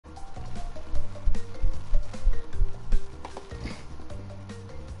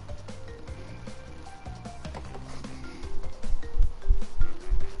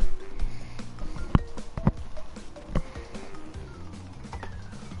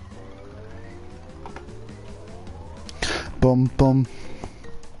Bum bum.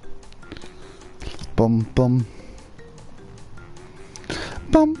 Bum bum.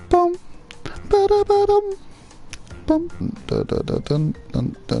 Bum bum. Ba-da-ba-dum. Bum da da da dun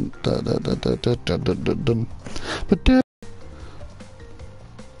dun dun da da da da da da da da dun. Ba-da.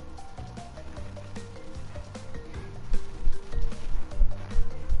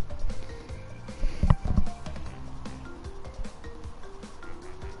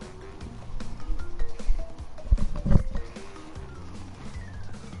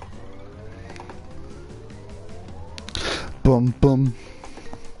 Bum bum.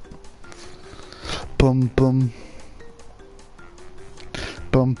 Bum bum.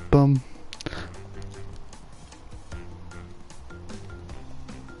 Bum bum.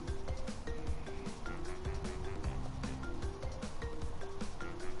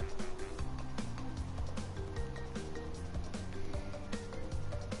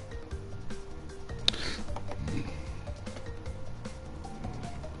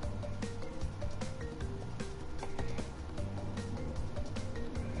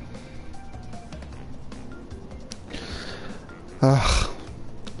 Ugh.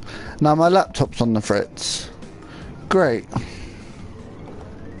 Now my laptop's on the fritz. Great.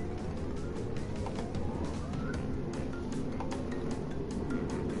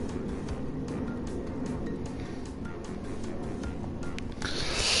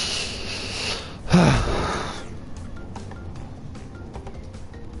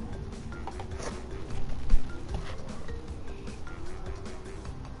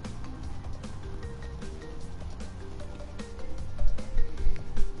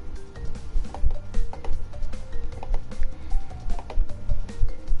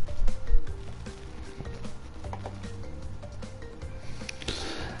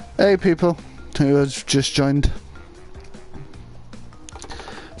 Hey people who has just joined.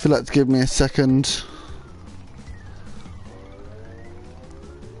 If you'd like to give me a second.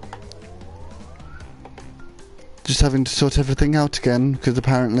 Just having to sort everything out again because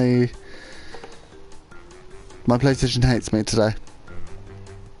apparently my PlayStation hates me today.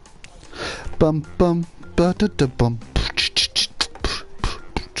 Bum bum ba da da bum.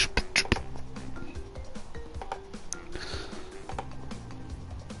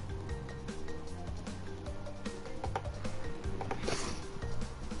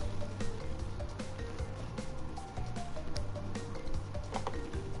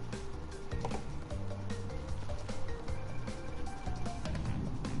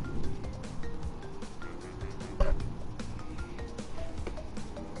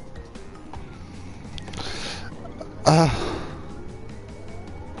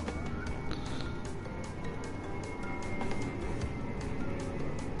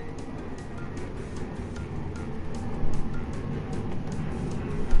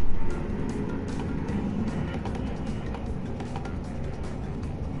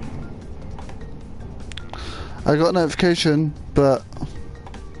 I got a notification, but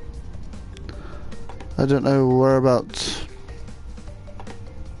I don't know whereabouts.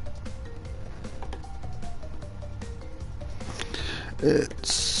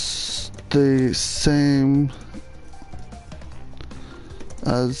 It's the same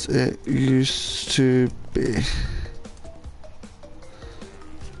as it used to be.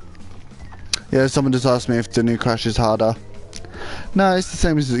 Yeah, someone just asked me if the new Crash is harder. No, it's the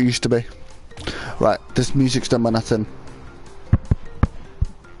same as it used to be. Right, this music's done by nothing.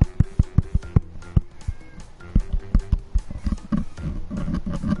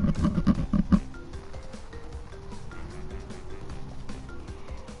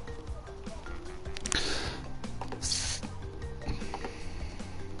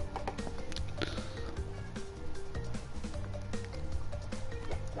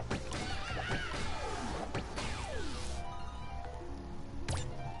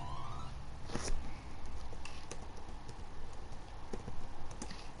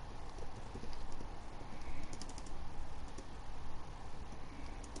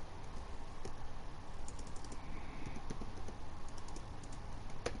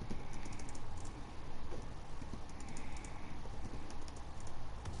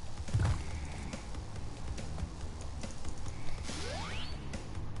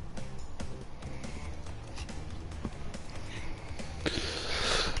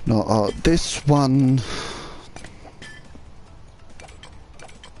 No, this one.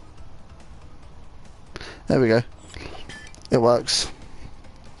 There we go. It works.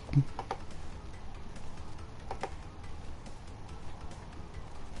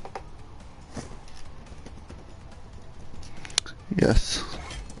 Yes.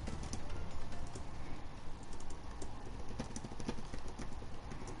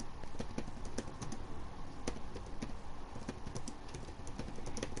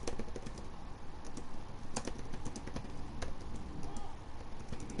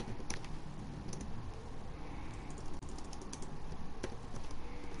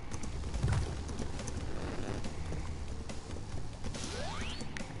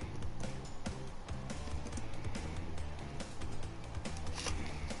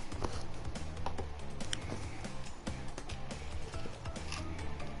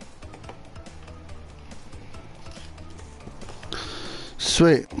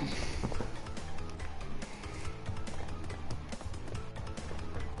 Sweet.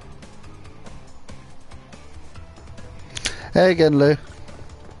 Hey again, Lou.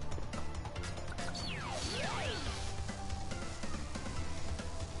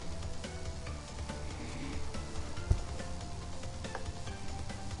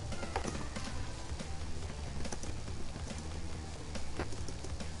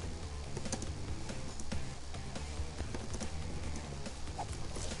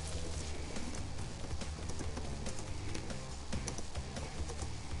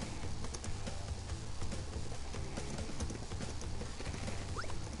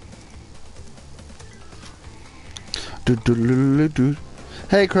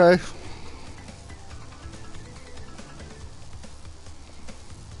 Hey, Crow.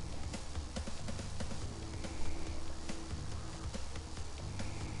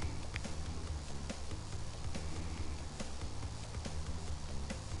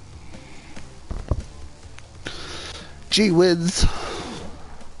 Gee whiz.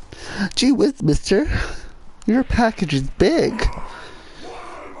 Gee whiz, mister. Your package is big.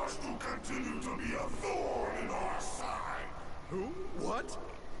 Why must you continue to be a thorn in our side? Who? What?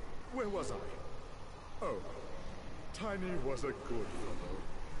 Where was I? Oh, Tiny was a good fellow.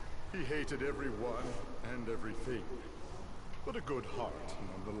 He hated everyone and everything, but a good heart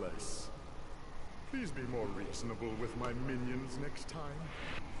nonetheless. Please be more reasonable with my minions next time.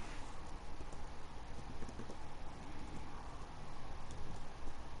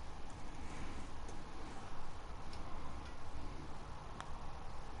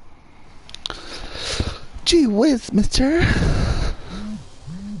 Gee whiz, mister.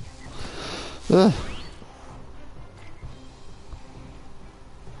 Ugh.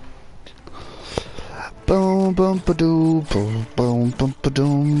 Boom, boom, ba-doo, boom, boom, boom,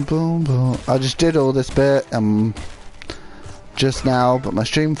 ba-doom, boom, boom. I just did all this bit just now, but my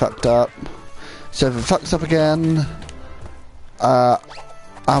stream fucked up. So if it fucks up again, I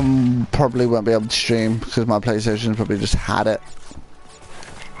probably won't be able to stream because my PlayStation probably just had it.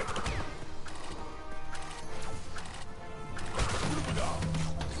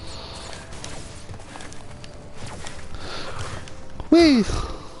 Whee!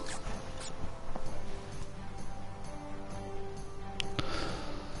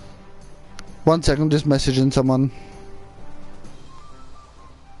 One second, just messaging someone.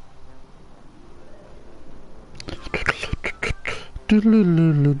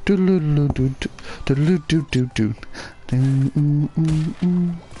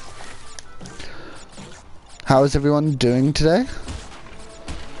 How is everyone doing today?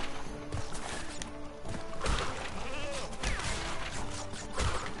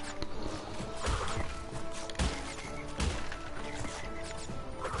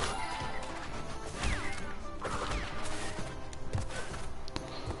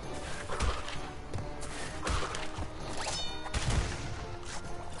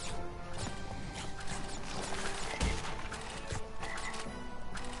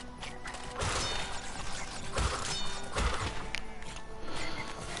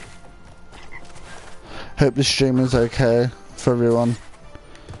 Hope the stream is okay for everyone.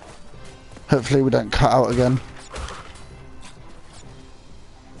 Hopefully we don't cut out again.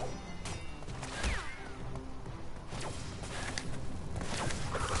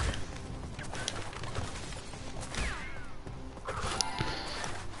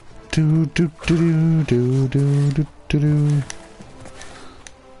 Do do do do do do do do.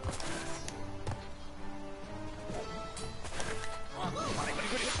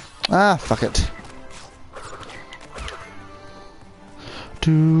 Ah, fuck it.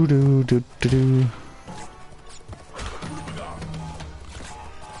 Do do do do do.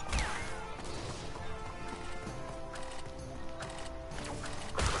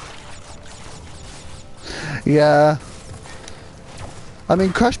 Yeah. I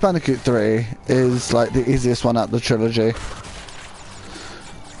mean, Crash Bandicoot 3 is like the easiest one out of the trilogy.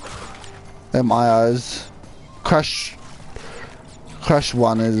 In my eyes. Crash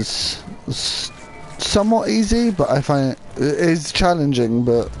 1 is somewhat easy, but I find it is challenging,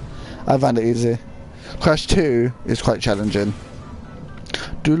 but I find it easy. Crash 2 is quite challenging.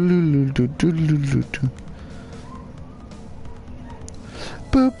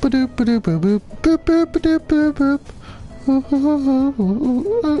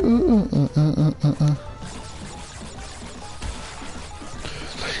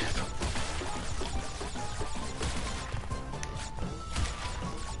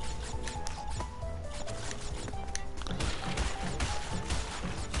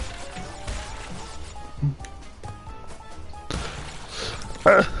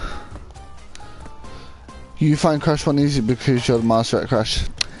 You find Crash 1 easy because you're the master at Crash.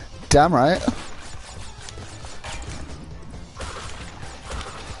 Damn right.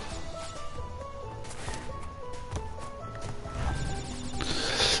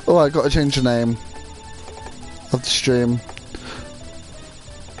 Oh, I gotta change the name of the stream.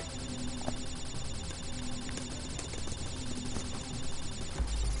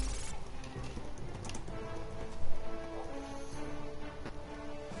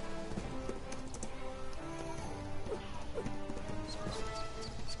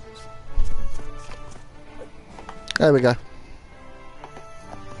 There we go.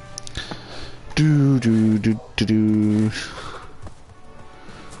 Do do do do do.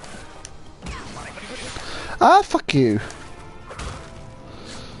 Ah, fuck you.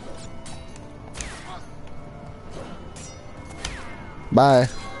 Bye.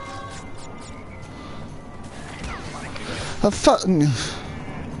 Fucking.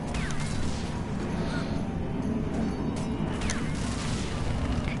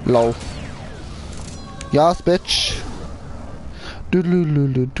 Lol. Yas, bitch.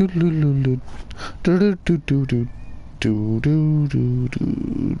 Doodle-oo-loo-loo, doodle-oo-loo-loo, doodle-oo-doo-doo-doo,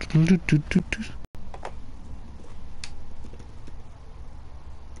 doodle-oo-doo-doo, doodle-oo-doo-doo-doo.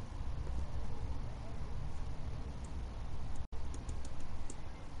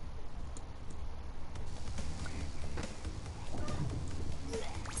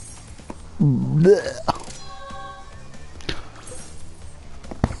 Blech.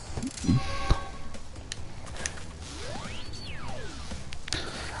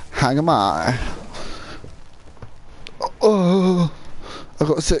 Hang am I? Oh, I've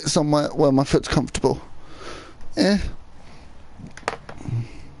got to sit somewhere where my foot's comfortable. Eh.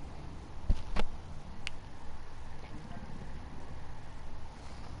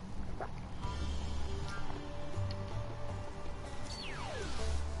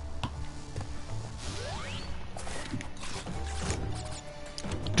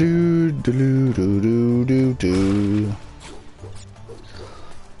 Do do do do do do.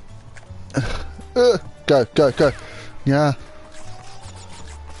 Go, go, go. Yeah.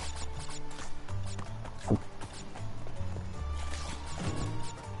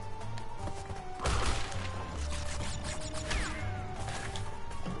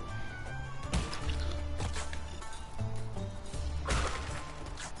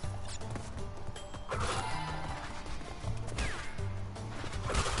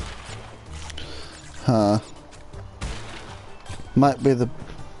 Huh. Might be the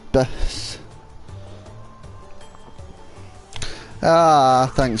best.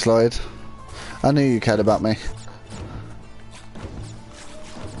 Ah, thanks, Lloyd. I knew you cared about me.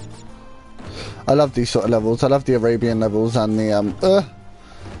 I love these sort of levels. I love the Arabian levels and the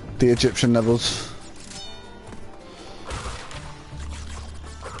Egyptian levels.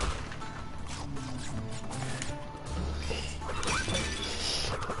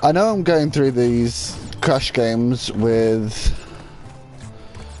 I know I'm going through these Crash games with,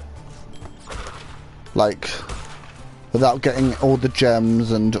 like, without getting all the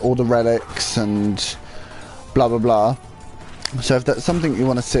gems and all the relics and blah blah blah. So if that's something you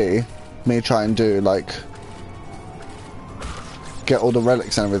want to see me try and do, like get all the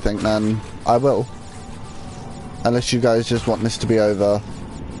relics and everything, then I will. Unless you guys just want this to be over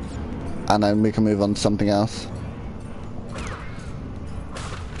and then we can move on to something else.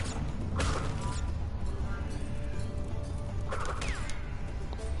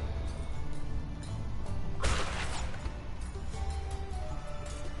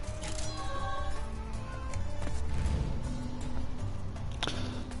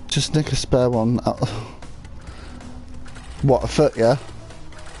 Just nick a spare one out. What, a foot, yeah?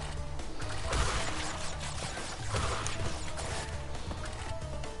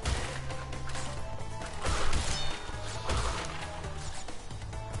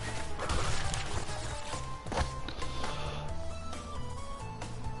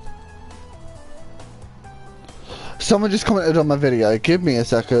 Someone just commented on my video. Give me a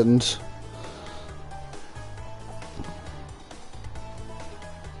second.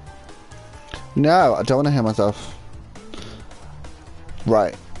 No, I don't want to hear myself.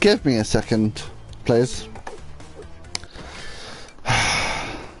 Right, give me a second, please.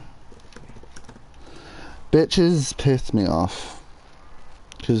 Bitches piss me off.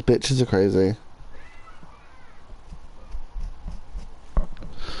 Because bitches are crazy.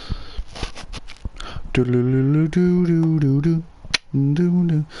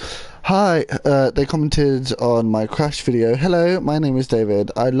 Hi, they commented on my Crash video. Hello, my name is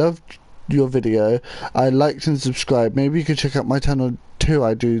David. I loved your video. I liked and subscribed. Maybe you could check out my channel too.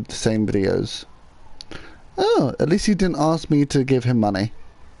 I do the same videos. Oh, at least he didn't ask me to give him money,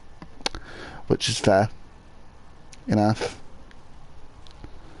 which is fair. enough.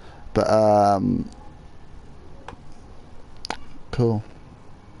 But cool.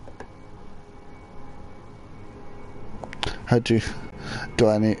 Do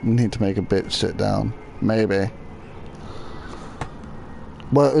I need to make a bitch sit down? Maybe.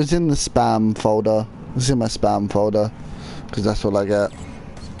 Well, it was in the spam folder. It was in my spam folder, because that's all I get.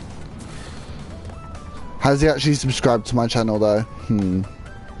 Has he actually subscribed to my channel though?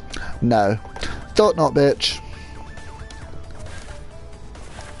 No. Thought not, bitch.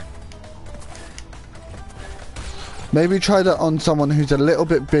 Maybe try that on someone who's a little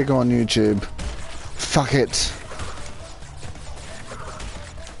bit bigger on YouTube. Fuck it.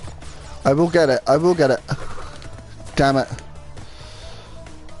 I will get it. I will get it. Damn it.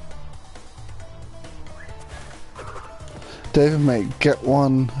 David, mate, get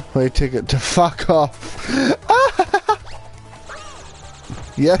one way ticket to fuck off.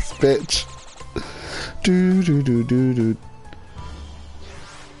 Yes, bitch. Do do do do do.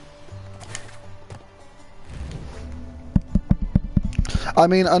 I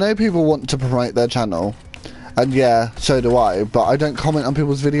mean, I know people want to promote their channel, and yeah, so do I, but I don't comment on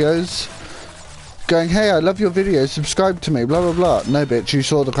people's videos going, hey, I love your videos, subscribe to me, blah blah blah. No, bitch, you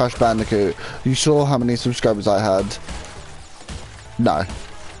saw the Crash Bandicoot, you saw how many subscribers I had. No,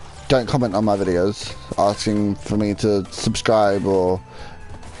 don't comment on my videos asking for me to subscribe or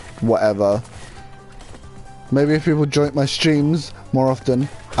whatever. Maybe if people join my streams more often,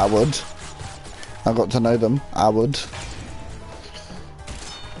 I would. I got to know them, I would.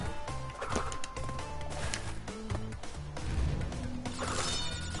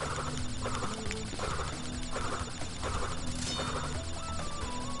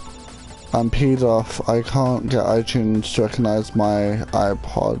 I'm peed off. I can't get iTunes to recognise my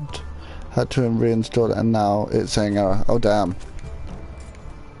iPod. Had to reinstall it and now it's saying error. Oh damn.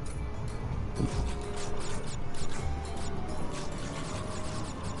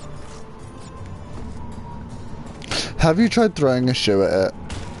 Have you tried throwing a shoe at it?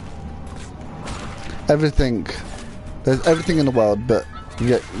 Everything. There's everything in the world, but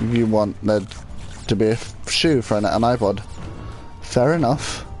yet you want there to be a shoe thrown at an iPod. Fair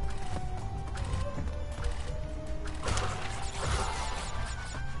enough.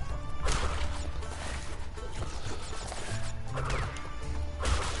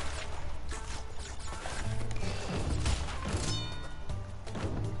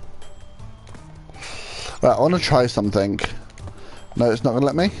 Right, I want to try something. No, it's not going to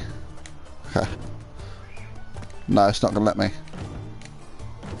let me? Okay. No, it's not going to let me.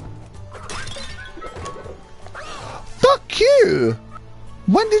 Fuck you!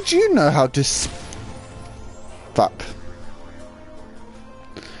 When did you know how to fuck?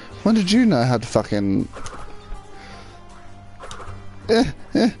 When did you know how to fucking...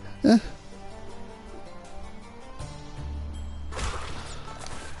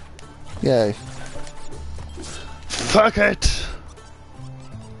 Yay. Fuck it!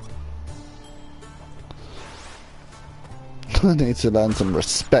 I need to learn some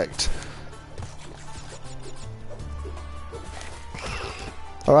respect.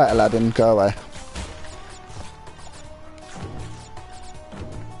 Alright, Aladdin, go away.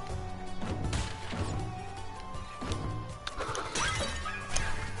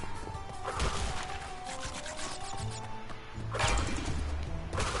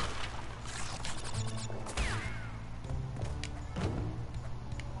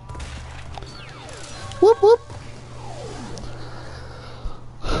 Whoop whoop.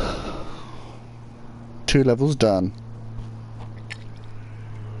 2 levels done.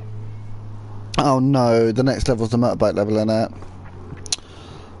 Oh no, the next level's the motorbike level, innit?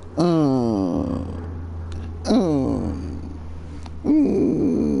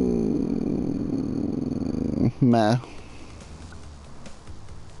 Meh.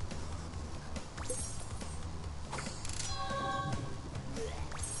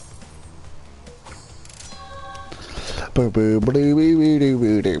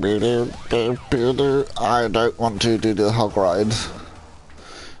 I don't want to do the hog ride.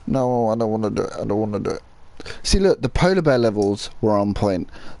 No, I don't want to do it. I don't want to do it. See, look, the polar bear levels were on point.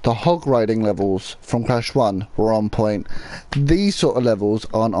 The hog riding levels from Crash 1 were on point. These sort of levels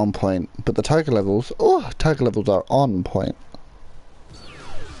aren't on point, but the tiger levels, oh, tiger levels are on point.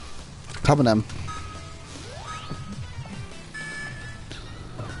 Come on, them.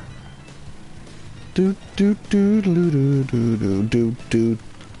 Do do do do do do do do.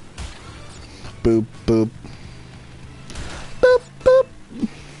 Boop boop. Boop boop.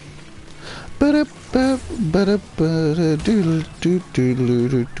 Ba ba ba ba do do do do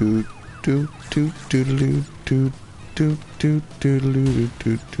do do do do do do do do do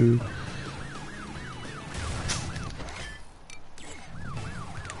do do.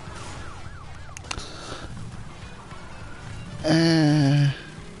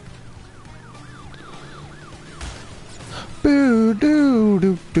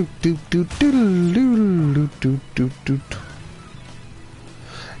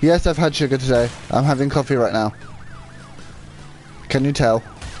 Yes, I've had sugar today. I'm having coffee right now. Can you tell?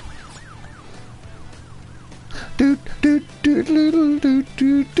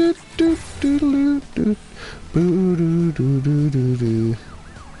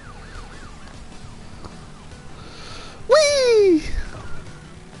 Whee!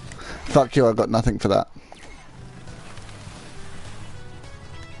 Fuck you, I got nothing for that.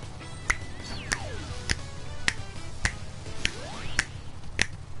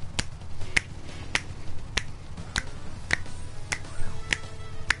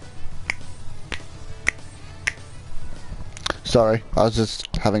 Sorry, I was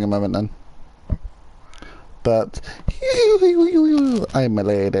just having a moment then. But I'm a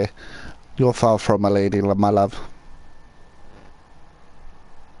lady. You're far from a lady, my love.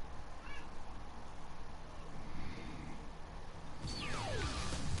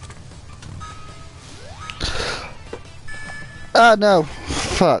 Ah no,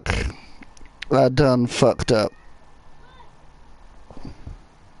 fuck. I done fucked up.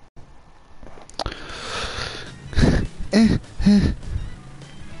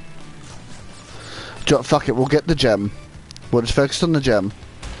 Fuck it, we'll get the gem. We'll just focus on the gem.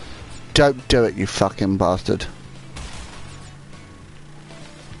 Don't do it, you fucking bastard.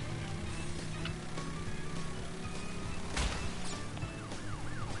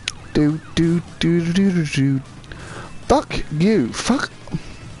 Fuck you. Fuck.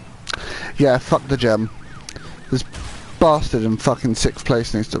 Yeah, fuck the gem. This bastard in fucking 6th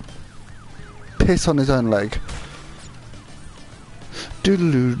place needs to piss on his own leg.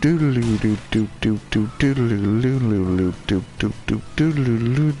 Doodaloo doodaloo doo doo doo doo doodaloo doodaloo doo doo doo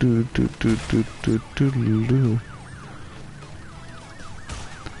doodaloo doo doo doo doo doodaloo.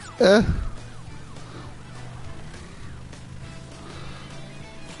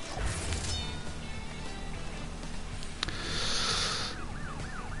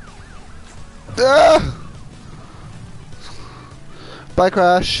 Bye,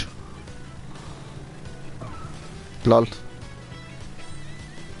 Crash. Lol.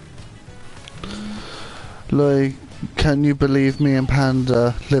 Like, can you believe me and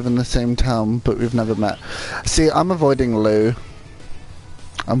Panda live in the same town, but we've never met? See, I'm avoiding Lou.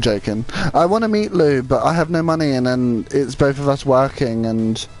 I'm joking. I want to meet Lou, but I have no money, and then it's both of us working,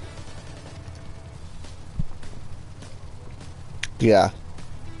 and... yeah.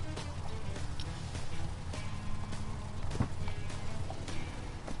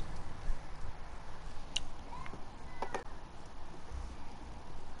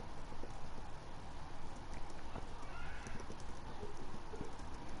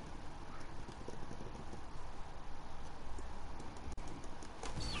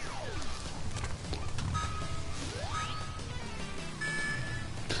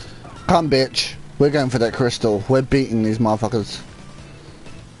 Come, bitch. We're going for that crystal. We're beating these motherfuckers.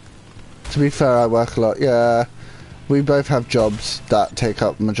 To be fair, I work a lot. Yeah. We both have jobs that take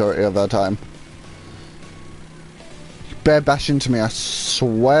up the majority of our time. Bear bash into me, I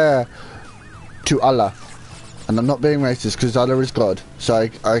swear to Allah. And I'm not being racist because Allah is God. So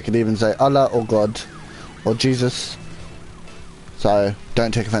I could even say Allah or God or Jesus. So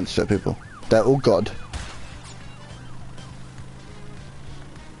don't take offense to it, people. They're all God.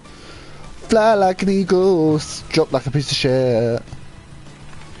 Fly like an eagle, drop like a piece of shit.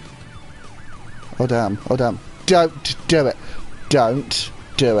 Oh damn, oh damn. Don't do it. Don't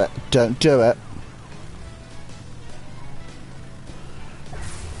do it. Don't do it.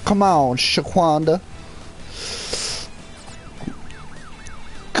 Come on, Shaquanda.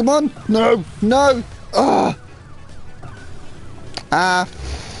 Come on. No, no. Ugh. Ah.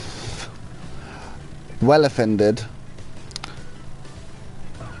 Well offended.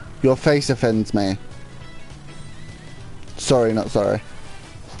 Your face offends me. Sorry, not sorry.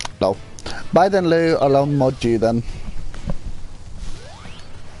 No. Bye then, Lou. I'll unmod you then.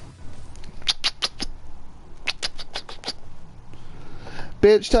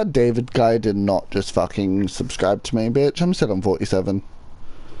 Bitch, that David guy did not just fucking subscribe to me, bitch. I'm still on 47.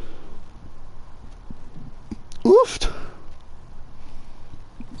 Oofed.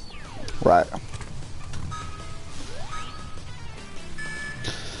 Right.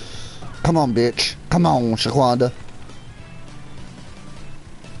 Come on, bitch. Come on, Shaquanda.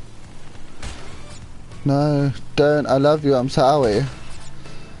 No, don't. I love you. I'm sorry.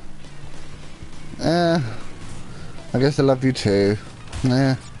 I guess I love you too.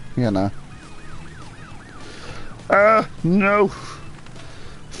 Yeah, you know. No.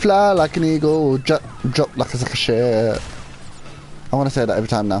 Fly like an eagle, drop like a sack of shit. I want to say that every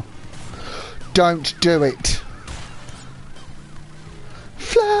time now. Don't do it.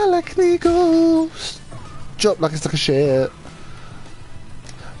 Fly like an eagle, drop like a sack of shit.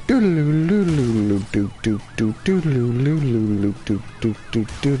 Get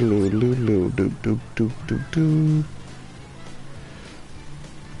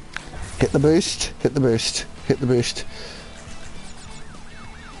the boost, hit the boost, hit the boost.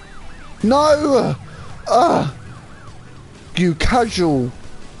 No! You casual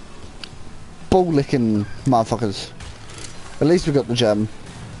ball licking motherfuckers. At least we got the gem.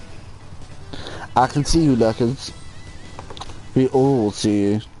 I can see you, lurkers. We all see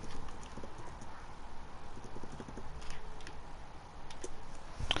you.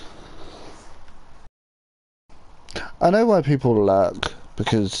 I know why people lurk,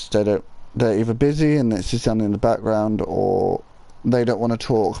 because they're either busy and it's just on in the background, or they don't want to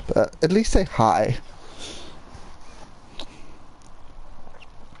talk, but at least say hi.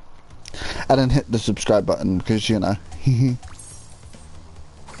 And then hit the subscribe button, because you know.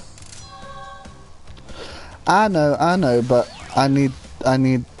 I know, but I need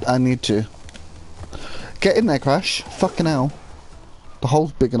to. Get in there, Crash. Fucking hell. The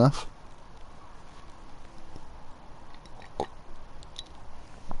hole's big enough.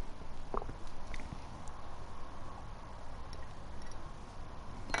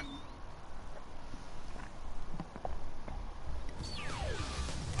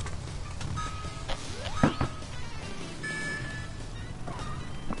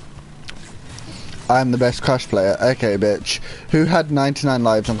 I'm the best Crash player. Okay, bitch. Who had 99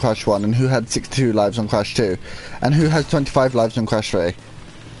 lives on Crash 1 and who had 62 lives on Crash 2? And who has 25 lives on Crash 3?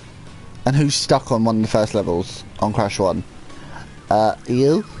 And who's stuck on one of the first levels on Crash 1?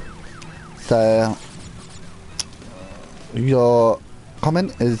 You. So, your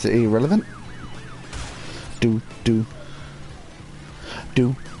comment is irrelevant. Do.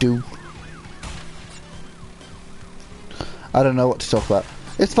 I don't know what to talk about.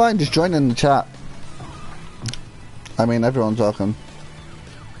 It's fine, just join in the chat. I mean, everyone's welcome.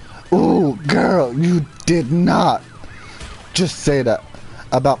 Ooh, girl, you did not just say that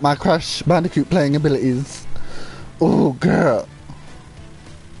about my Crash Bandicoot playing abilities. Ooh, girl.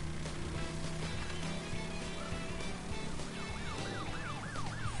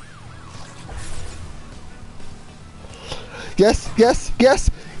 Yes. Yay!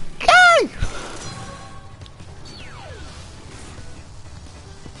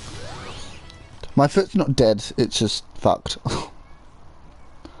 My foot's not dead, it's just fucked.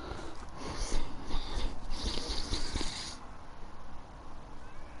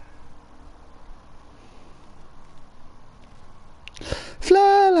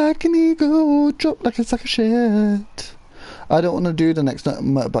 Fly like an eagle, drop like a sack of shit. I don't want to do the next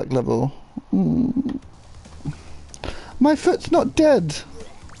motorbike level. My foot's not dead.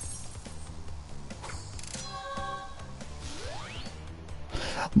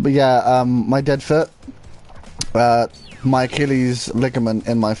 But yeah, my dead foot, my Achilles ligament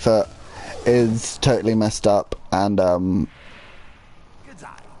in my foot is totally messed up, and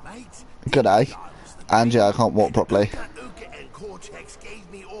good day, and yeah, I can't walk properly. And Cortex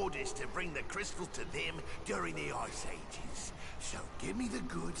gave me orders to bring the crystals to them during the Ice Ages. So give me the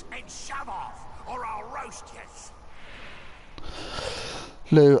goods and shove off, or I'll roast you.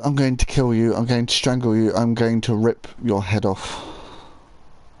 Lou, I'm going to kill you. I'm going to strangle you. I'm going to rip your head off.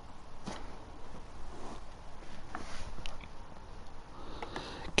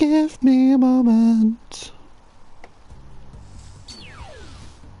 Give me a moment.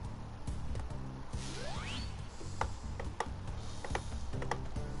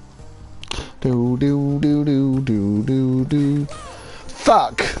 Do.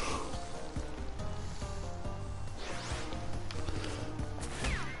 Fuck!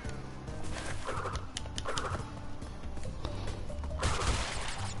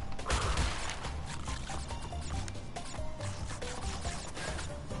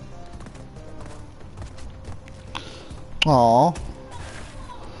 Aww.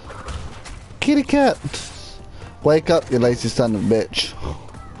 Kitty cat! Wake up, you lazy son of a bitch.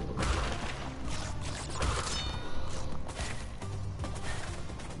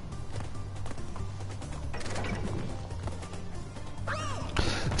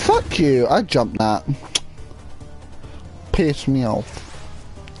 Fuck you, I jumped that. Piss me off.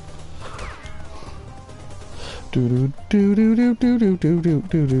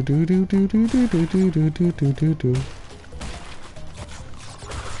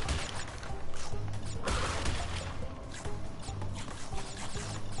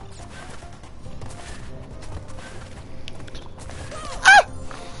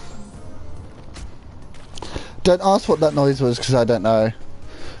 Don't ask what that noise was, because I don't know.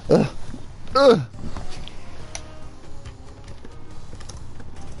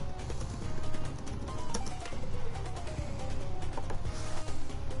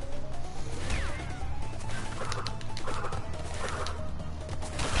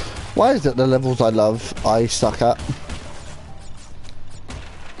 Why is it the levels I love, I suck at?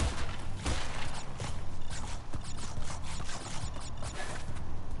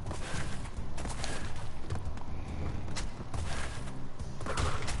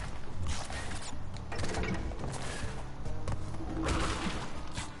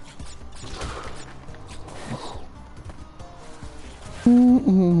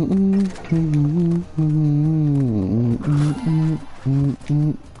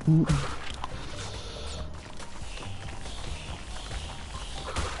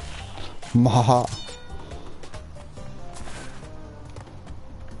 Maha.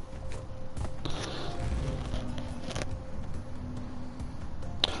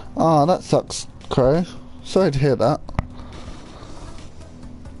 Ah, that sucks, Crow. Sorry to hear that.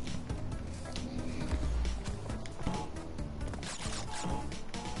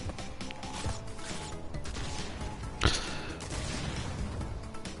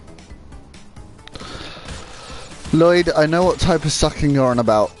 Lloyd, I know what type of sucking you're on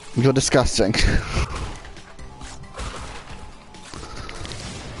about. You're disgusting.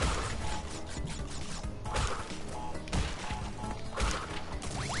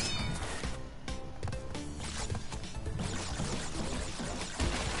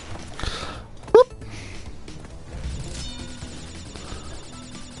 Whoop.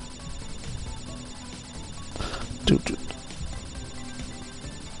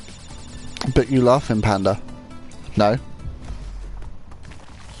 Bet you laughing, Panda. No.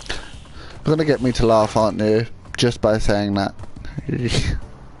 You're gonna get me to laugh, aren't you? Just by saying that.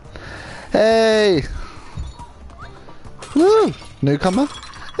 Hey! Woo! Newcomer?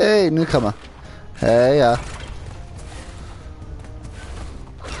 Hey, newcomer. Hey,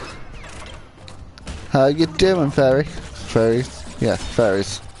 how you doing, fairy? Fairies? Yeah,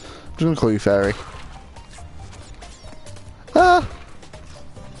 fairies. I'm just gonna call you fairy. Ah!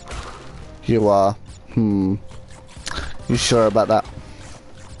 You are. You sure about that?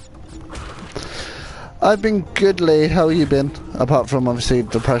 I've been goodly. How have you been? Apart from obviously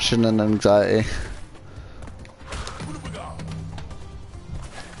depression and anxiety.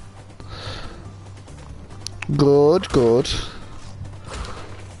 Good, good.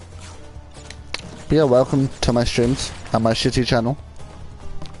 But yeah, welcome to my streams and my shitty channel.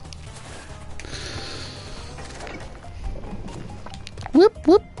 Whoop,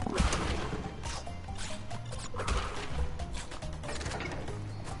 whoop.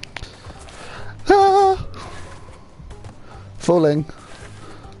 Ah! Falling.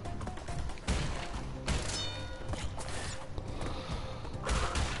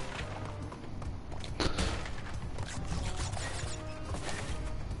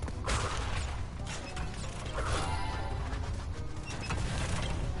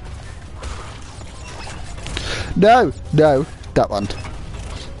 No, no, that one.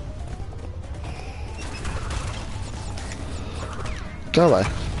 Go away.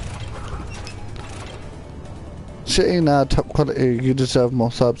 Shitty, top quality, you deserve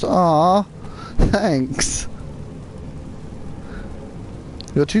more subs. Ah, thanks.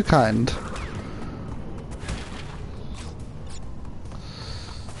 You're too kind.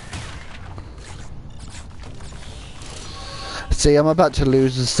 See, I'm about to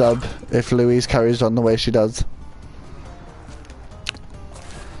lose a sub if Louise carries on the way she does.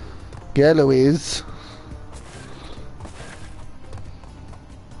 Yeah, Louise.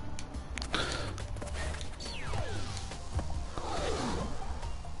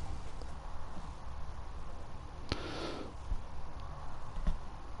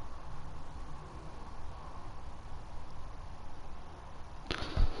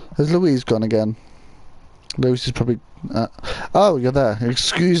 Has Louise gone again? Louise is probably... oh, you're there.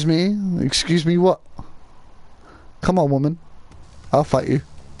 Excuse me? Excuse me what? Come on, woman. I'll fight you.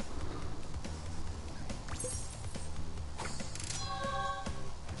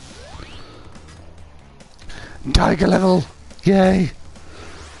 Tiger level! Yay!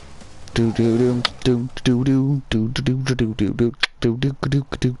 Do do do do do do do do do do do do do do do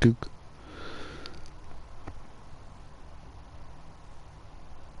do do.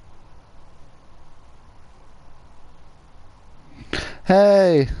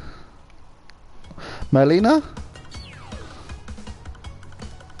 Hey! Marlena?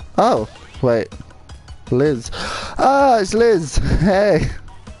 Oh, wait. Liz. Ah, it's Liz! Hey!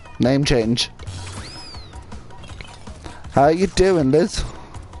 Name change. How you doing, Liz?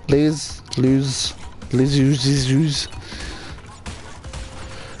 Liz, Liz, Liz.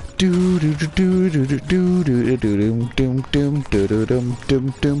 Do do do do do do do do do do do do do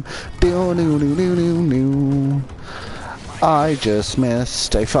do do do. I just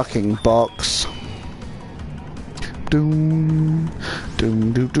missed a fucking box. Doom,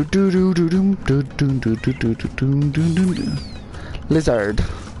 Lizard.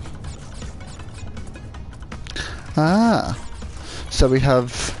 Ah, so we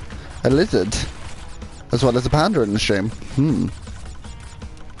have a lizard as well as a panda in the stream.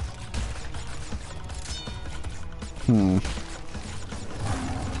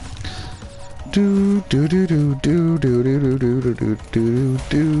 Do do do do do do do do do do do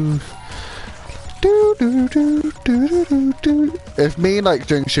do. If me like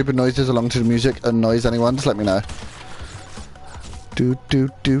doing stupid noises along to the music annoys anyone, just let me know. Do do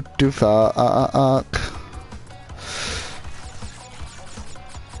do do fuck.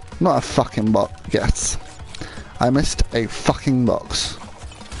 Not a fucking box. Yes, I missed a fucking box.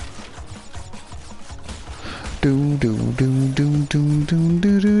 Do do do do do do do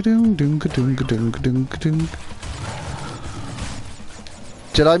do do do do do.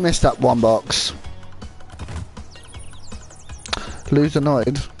 Did I miss that one box? Lou's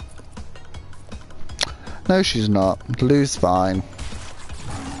annoyed. No, she's not. Lou's fine.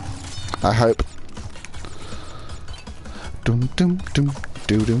 I hope. Dum dum dum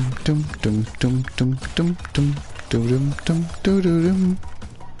dum dum dum dum dum dum dum dum dum dum dum dum.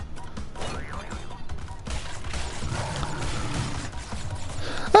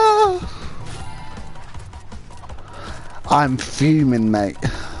 I'm fuming, mate.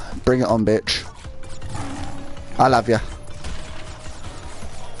 Bring it on, bitch. I love ya.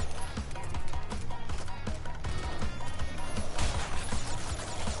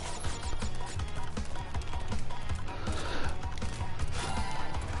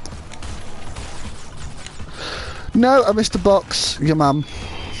 No, I missed the box, your mum.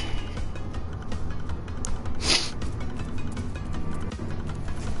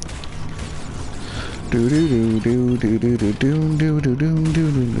 Do do do do do do do do do do do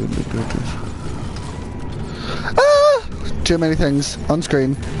do. Ah! Too many things on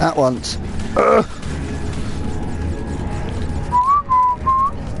screen at once. Ugh.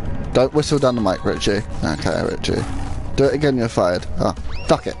 Don't whistle down the mic, Richie. Okay, Richie. Do it again, you're fired. Oh,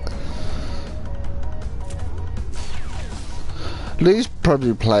 fuck it. Lou's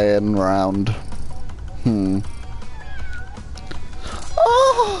probably playing around.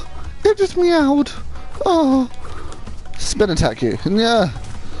 Oh, it just meowed. Oh, spin attack you. Yeah.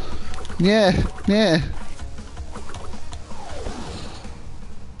 Yeah, yeah.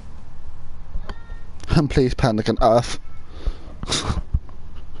 And please panic and earth.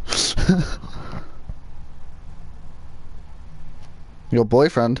 Your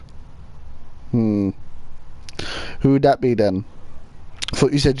boyfriend? Who'd that be then?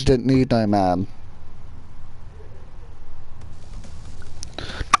 Thought you said you didn't need no man.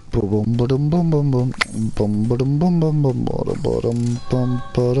 Boom boom boom boom boom boom boom boom boom boom boom boom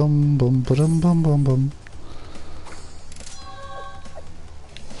boom boom boom boom boom.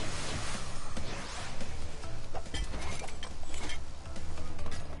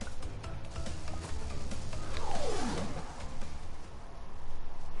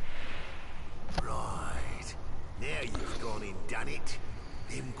 Right. Now you've gone and done it.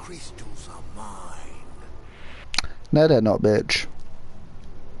 Them crystals are mine. No, they're not, bitch.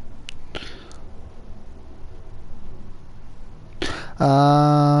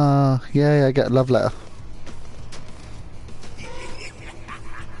 Yeah, I get a love letter.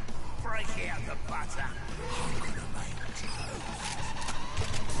 Break out the butter. I'm gonna make toast.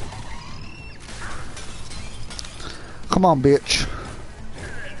 Come on, bitch.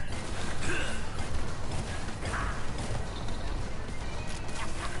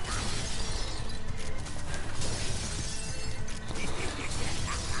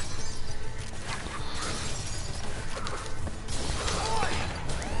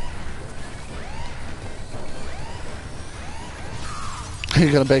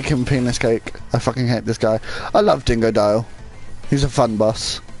 You're gonna bake him penis cake. I fucking hate this guy. I love Dingo Dial. He's a fun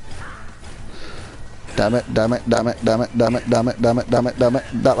boss. Damn it, damn it, damn it, damn it, damn it, damn it, damn it, damn it, damn it,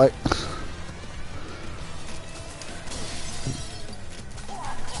 that way.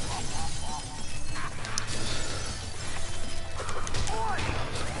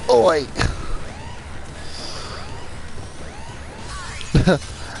 Oi!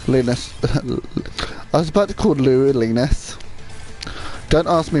 Linus. I was about to call Lou Linus. Don't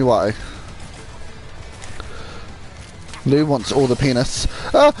ask me why. Lou wants all the penis.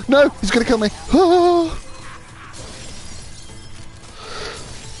 Oh, no! He's gonna kill me! Oh.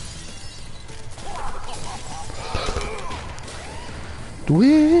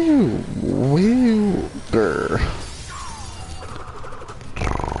 Woo! Woo! Grr.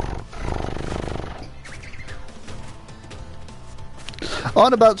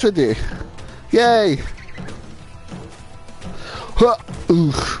 On about with you. Yay! Huh.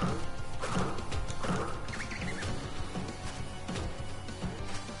 Oof.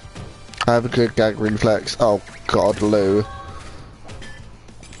 I have a good gag reflex. Oh god, Lou.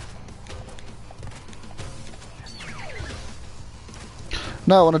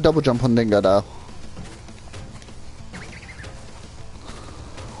 No, I want to double jump on Dingo now.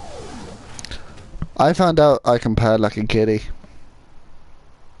 I found out I can purr like a kitty.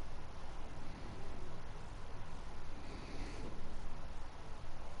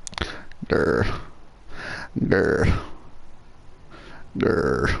 Grr. Grr.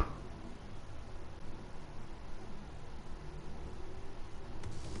 Grr.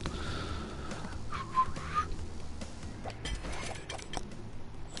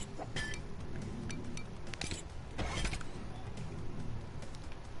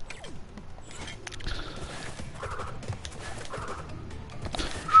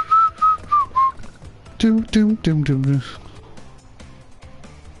 Doom, doom, doom, doom, doom.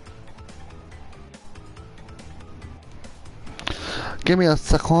 Give me a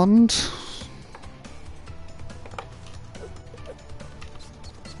second.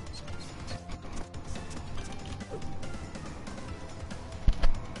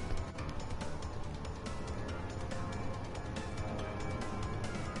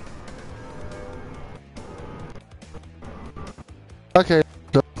 Okay.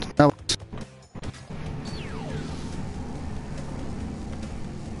 Now.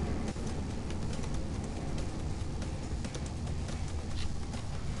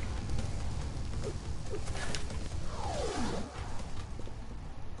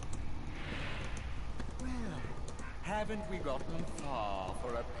 Haven't we gotten far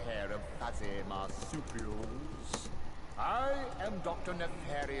for a pair of fuzzy marsupials? I am Dr.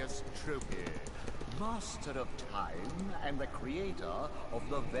 Nefarious Tropy, master of time and the creator of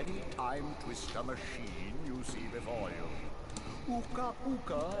the very time twister machine you see before you. Uka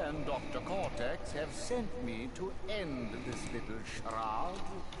Uka and Dr. Cortex have sent me to end this little charade,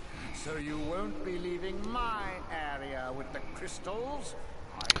 so you won't be leaving my area with the crystals.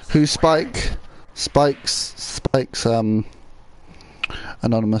 Who's Spike? Spike's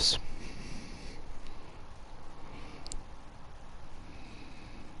anonymous.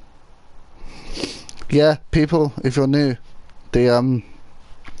 Yeah, people, if you're new, the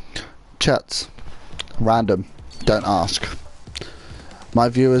chat's random. Don't ask. My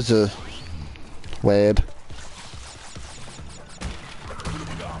viewers are weird.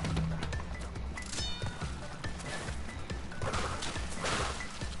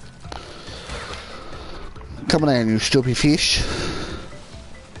 Come on in, you stupid fish.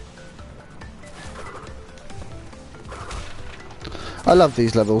 I love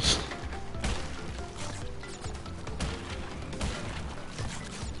these levels.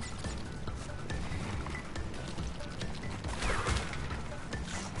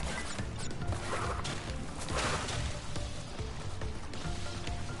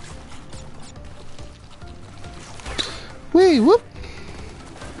 Wee whoop.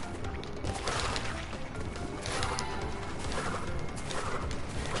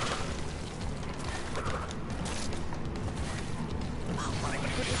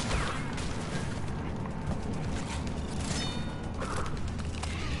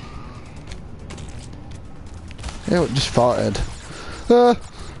 Yeah, it just farted.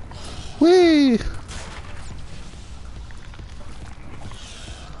 Whee!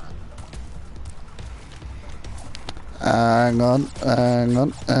 Hang on, hang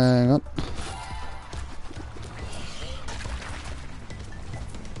on, hang on.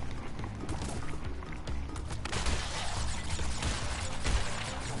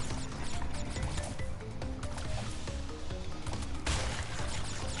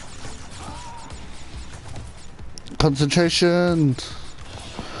 Concentration.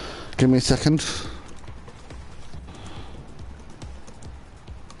 Give me a second.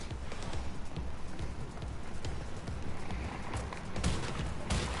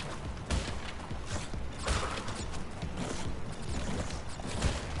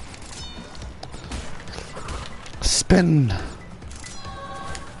 Spin.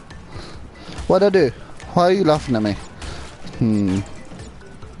 What'd I do? Why are you laughing at me?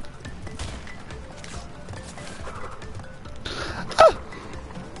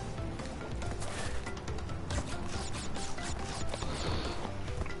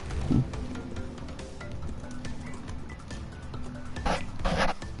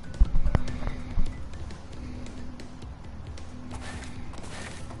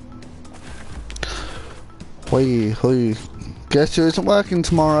 Hoi. Guess who isn't working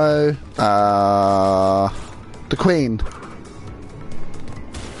tomorrow? The Queen.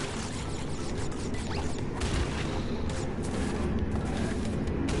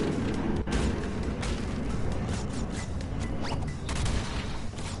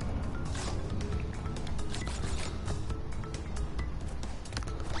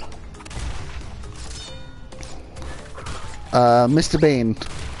 Mr. Bean.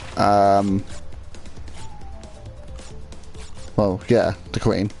 Well, yeah, the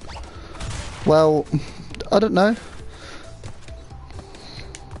Queen. Well, I don't know.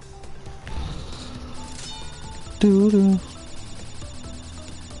 Doo-doo.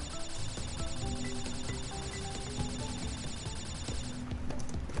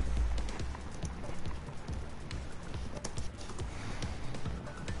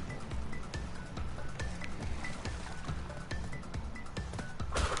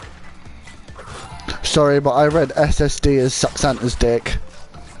 Sorry, but I read SSD as suck Santa's dick.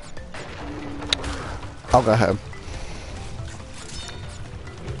 I'll go home.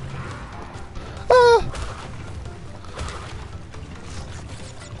 Ah!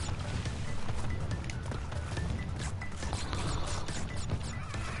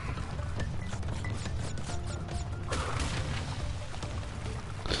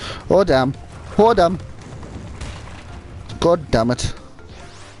 Oh damn. Oh damn. God damn it.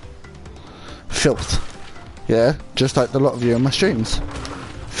 Filth. Yeah, just like a lot of you in my streams.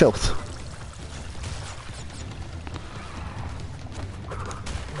 Filth.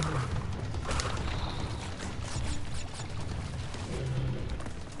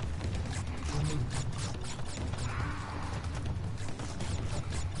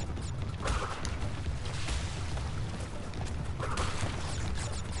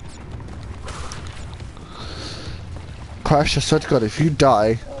 Crash, I swear to God, if you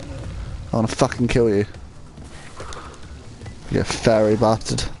die, I wanna fucking kill you. You fairy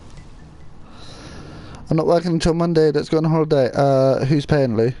bastard. I'm not working until Monday, let's go on holiday. Who's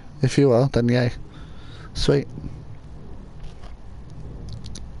paying, Lou? If you are, then yay. Sweet.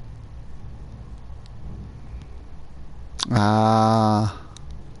 Ah.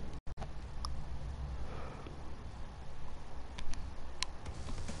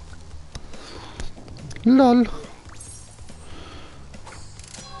 LOL.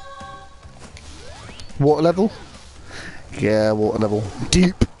 Water level? Yeah, water level.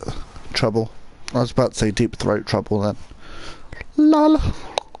 Deep trouble. I was about to say deep throat trouble then. LOL.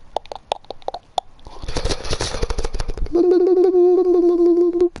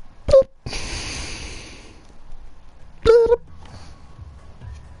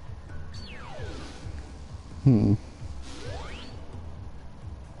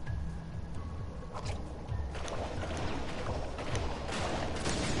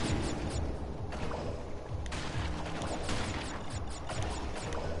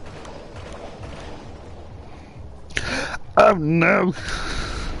 Oh no!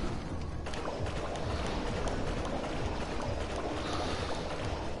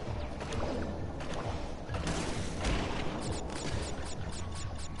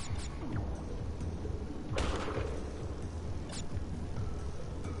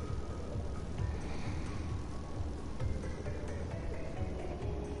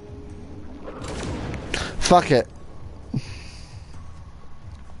 Fuck it.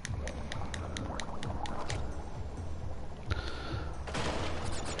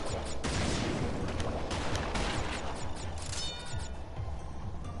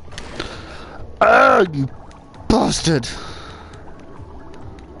 Oh, you bastard!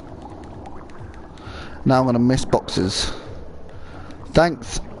 Now I'm gonna miss boxes.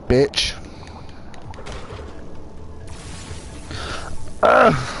 Thanks, bitch.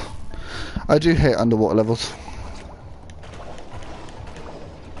 I do hate underwater levels.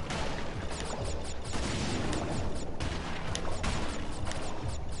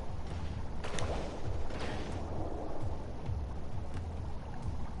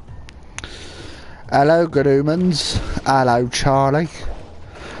 Hello, good humans. Hello, Charlie.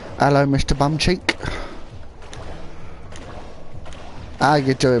 Hello, Mr. Bumcheek. How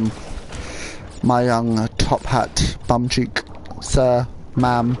you doing, my young top hat Bumcheek, sir,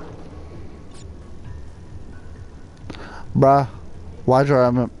 ma'am? Bruh, why do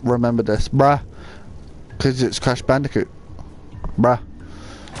I remember this? Bruh, because it's Crash Bandicoot. Bruh.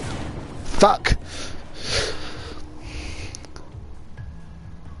 Fuck!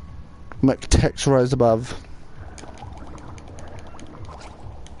 McTex rise above.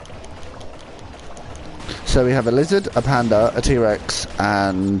 So we have a lizard, a panda, a T-Rex,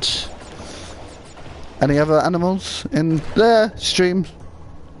 and any other animals in their stream?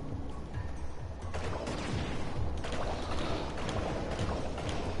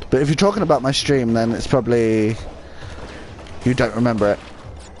 But if you're talking about my stream, then it's probably you don't remember it,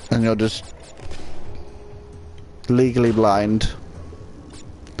 and you're just legally blind.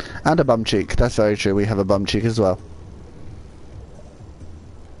 And a bum cheek. That's very true. We have a bum cheek as well.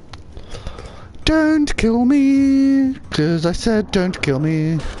 Don't kill me, 'cause I said don't kill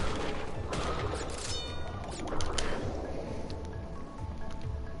me.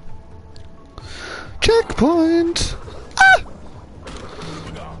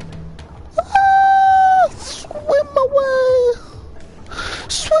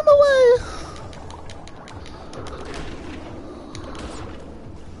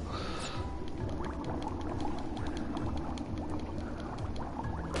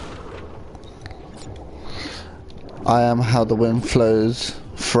 I am how the wind flows,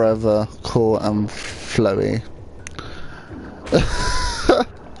 forever cool and flowy.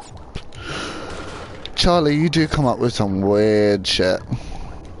 Charlie, you do come up with some weird shit.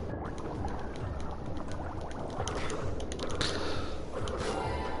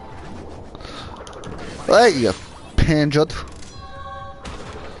 Hey, you panjot.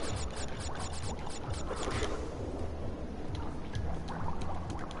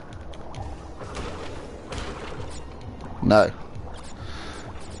 No.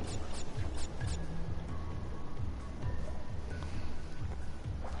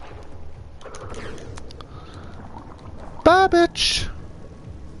 Bye, bitch.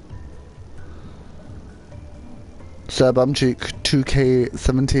 SIRBUMCHEEK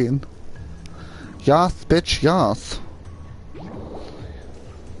 2K17. Yas, bitch, yas.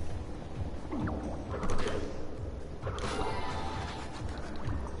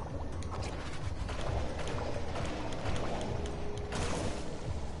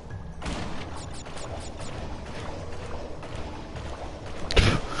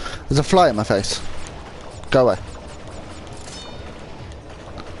 There's a fly in my face. Go away.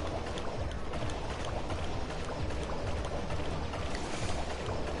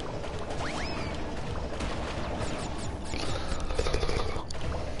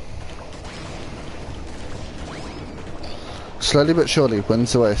 Slowly but surely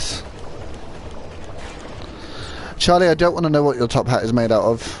wins the race. Charlie, I don't want to know what your top hat is made out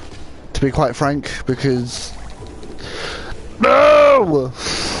of, to be quite frank, because... No!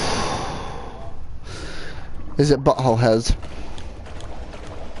 Is it butthole hairs?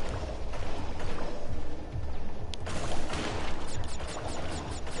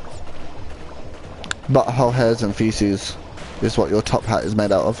 Butthole hairs and feces is what your top hat is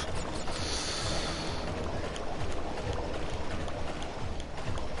made out of.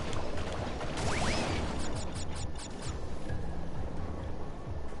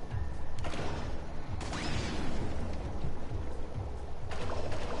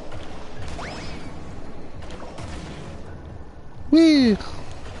 Whee!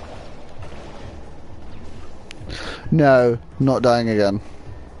 No, not dying again.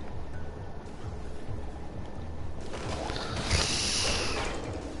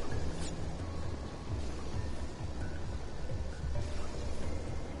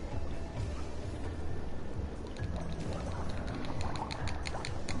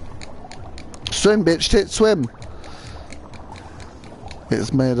 Swim, bitch, tits, swim!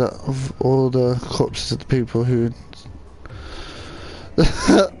 It's made up of all the corpses of the people who...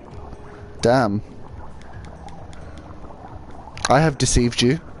 Damn. I have deceived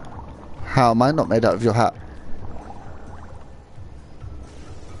you. How am I not made out of your hat?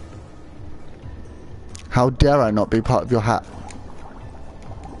 How dare I not be part of your hat?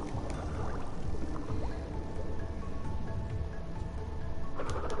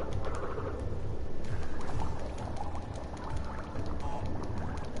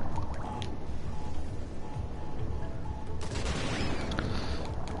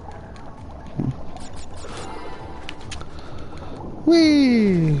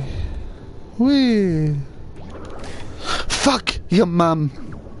 Wee! Wee! Fuck your mum!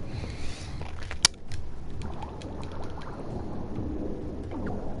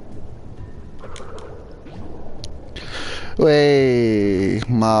 Wee,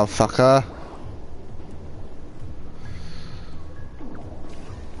 motherfucker!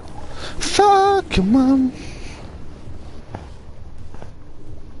 Fuck your mum!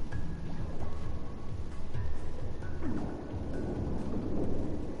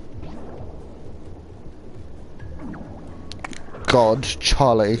 God,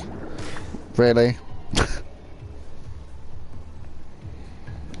 Charlie. Really?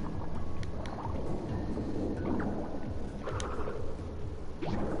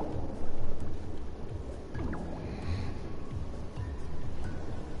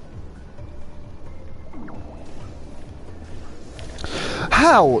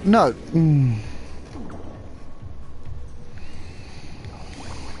 How? No.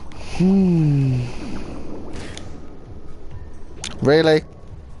 Really?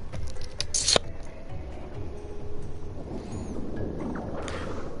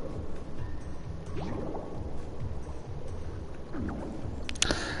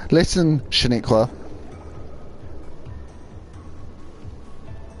 Listen, Shaniqua.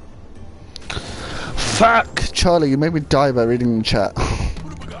 Fuck! Charlie, you made me die by reading the chat.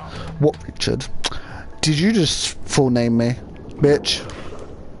 What, Richard? Did you just full name me? Bitch.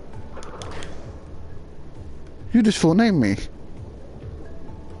 You just full named me.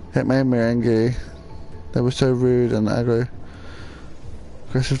 It made me angry. They were so rude and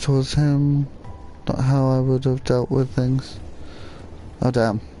aggressive towards him. Not how I would have dealt with things. Oh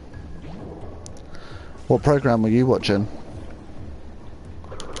damn. What program were you watching?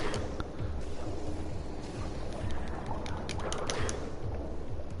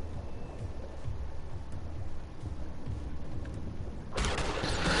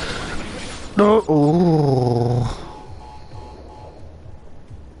 No. Oh.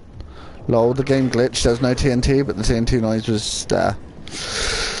 Lol, the game glitched. There's no TNT, but the TNT noise was there.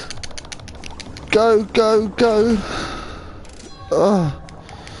 Go, go, go. Ugh.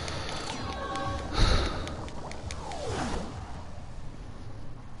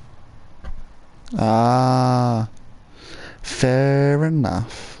 Ah, fair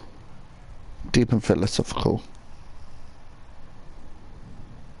enough. Deep and philosophical.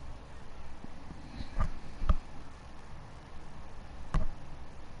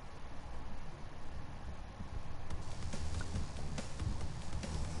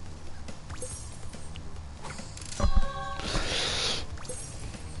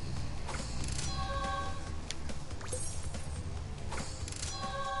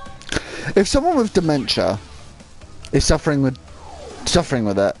 If someone with dementia is suffering with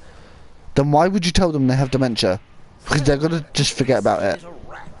it, then why would you tell them they have dementia? Because they're gonna just forget about it. Little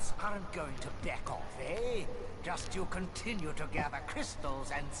rats aren't going to back off, eh? Just you continue to gather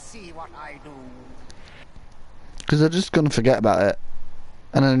crystals and see what I do. Because they're just gonna forget about it,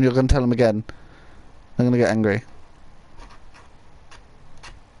 and then you're gonna tell them again. They're gonna get angry.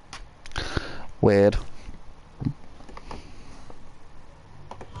 Weird.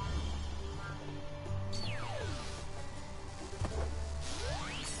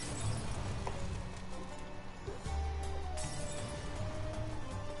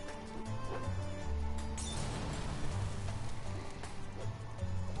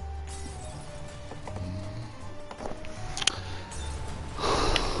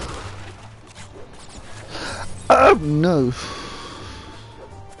 Oh no!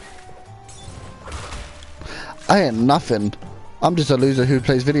 I ain't nothing. I'm just a loser who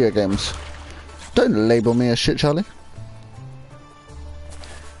plays video games. Don't label me as shit, Charlie.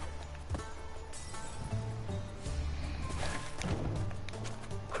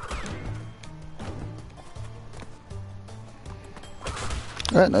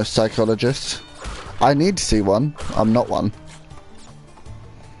 I ain't no psychologist. I need to see one. I'm not one.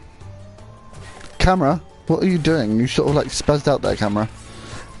 Camera? What are you doing? You sort of like spazzed out there, camera.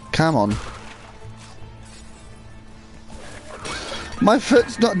 Come on. My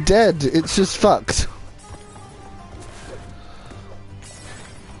foot's not dead, it's just fucked.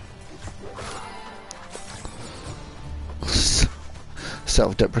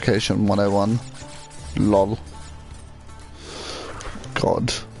 Self-deprecation 101. Lol.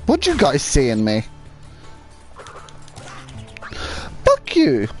 God. What do you guys see in me? Fuck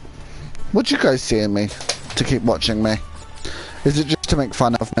you! What do you guys see in me to keep watching me? Is it just to make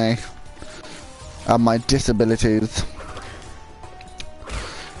fun of me and my disabilities?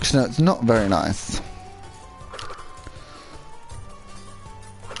 Because no, it's not very nice.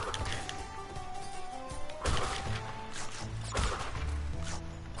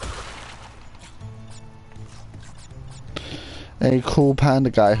 A cool panda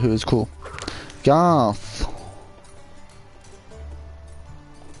guy who is cool. Yes.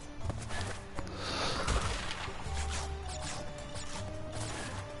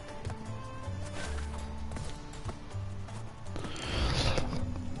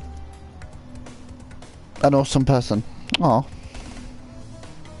 An awesome person. Oh.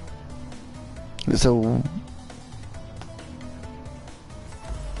 It's a...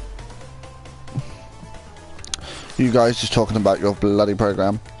 You guys just talking about your bloody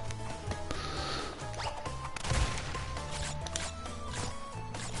program.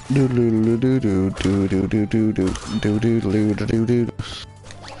 Do do do do do do do do do do do do do do.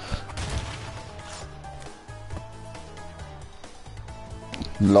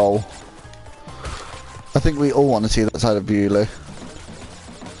 Lol. I think we all want to see that side of you, Lou.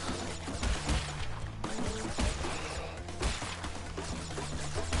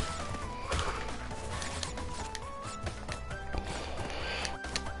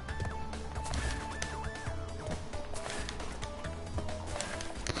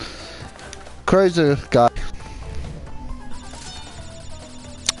 Crow's a guy.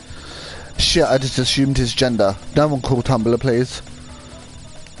 Shit, I just assumed his gender. No one call Tumblr, please.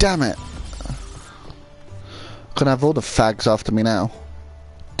 Damn it. Gonna have all the fags after me now.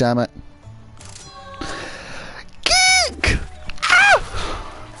 Damn it. Geek!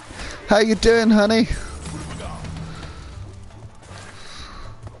 Ah! How you doing, honey?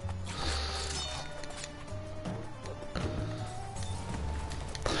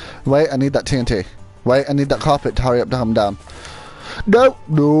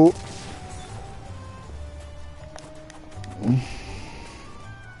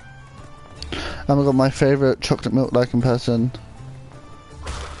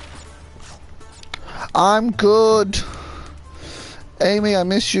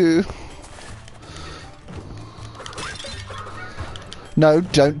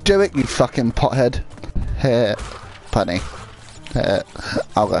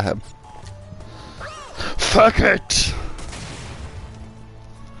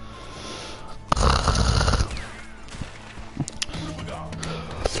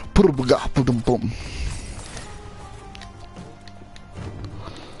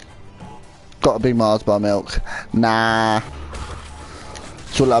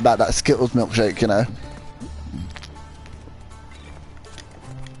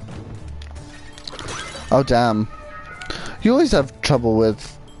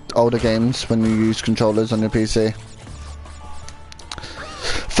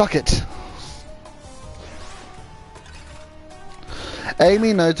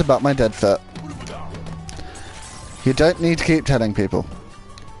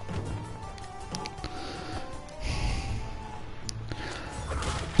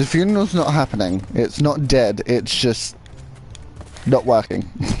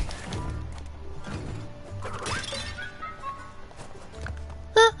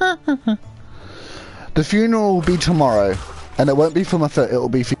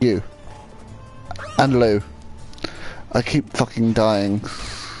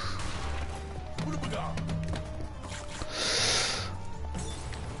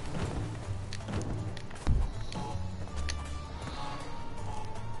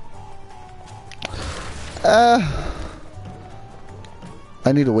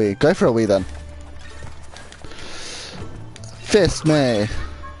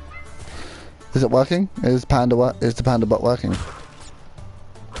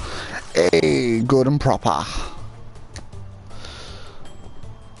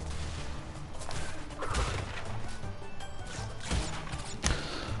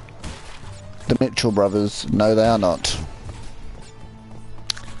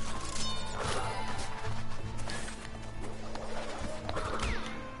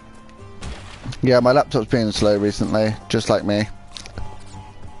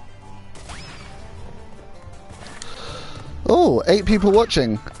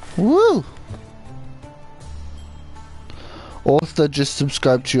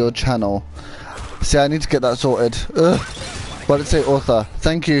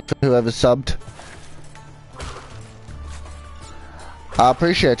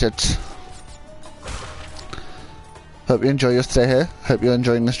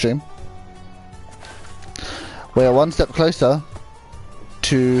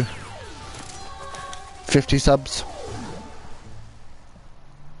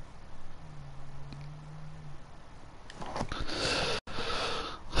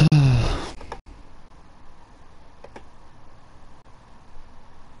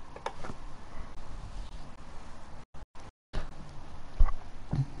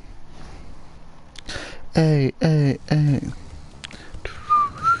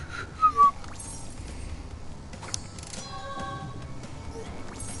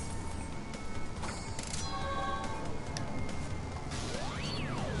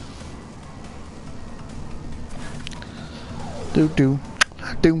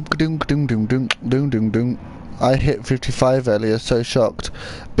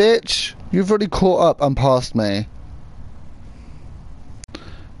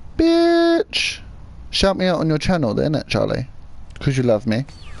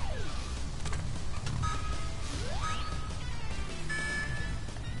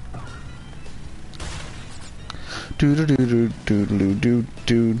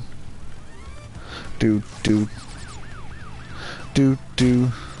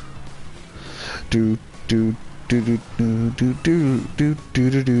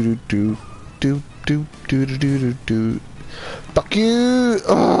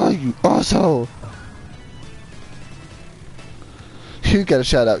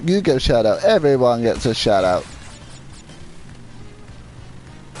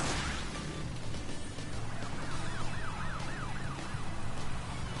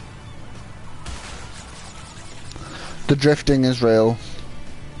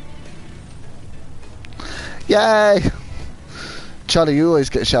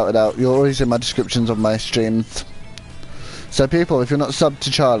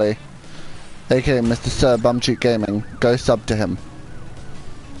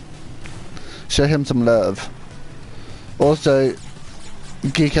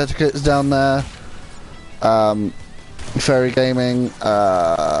 Geek Etiquette's down there. Furry Gaming.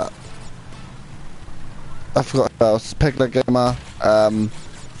 I forgot who else. Pegleg Gamer.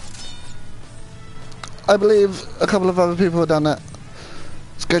 I believe a couple of other people are down there.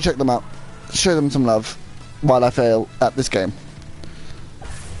 Let's go check them out. Show them some love while I fail at this game.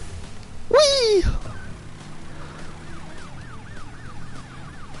 Whee!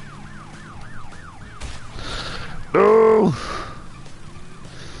 No!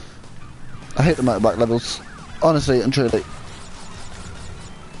 I hate the motorbike levels. Honestly and truly.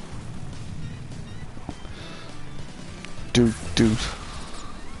 Do.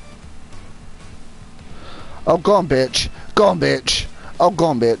 Oh, go on, bitch. Go on, bitch. Oh, go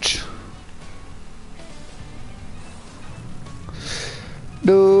on, bitch.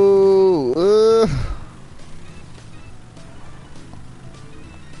 No.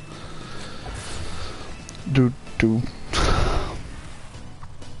 Do.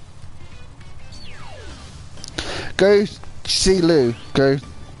 Go see Lou. Go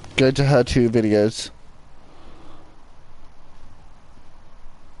to her 2 videos.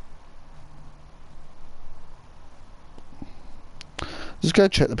 Just go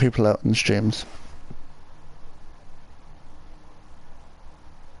check the people out in the streams.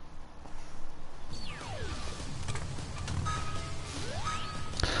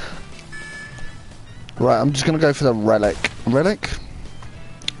 Right, I'm just gonna go for the relic. Relic?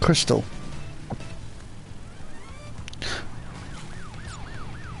 Crystal.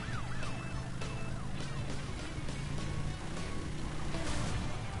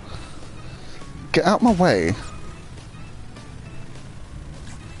 Get out my way.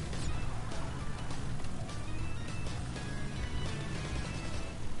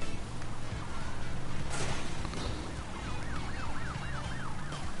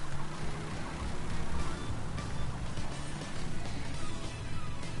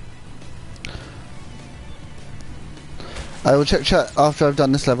 I will check chat after I've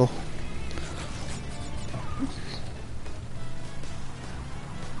done this level.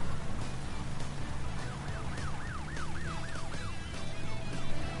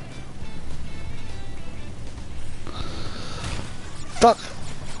 Fuck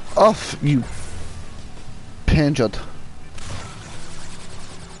off, you panjod.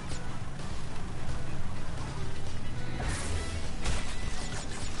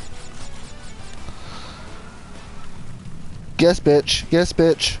 Yes, bitch. Yes,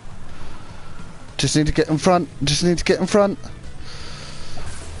 bitch. Just need to get in front. Just need to get in front.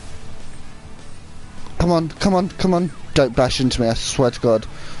 Come on, come on, come on. Don't bash into me, I swear to God.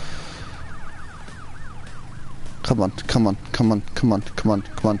 Come on, come on, come on, come on, come on,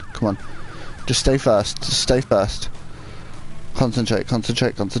 come on, come on. Just stay first. Just stay first. Concentrate,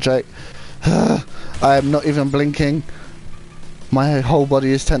 concentrate, concentrate. I am not even blinking. My whole body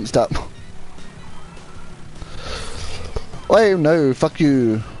is tensed up. Oh no, fuck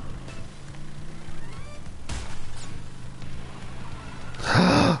you.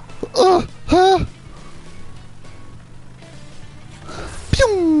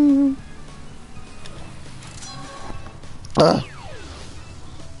 Pew!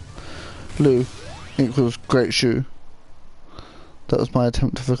 Blue equals great shoe. That was my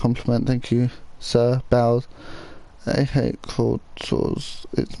attempt of a compliment, thank you, sir. Bows. I hate cold sores.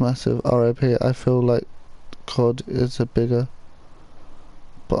 It's massive. RIP. I feel like COD is a bigger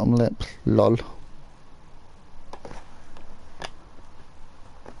bottom lip. Lol.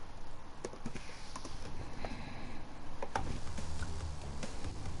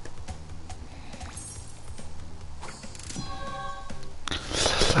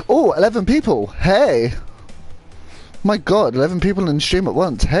 Oh, 11 people. Hey. My God, 11 people in the stream at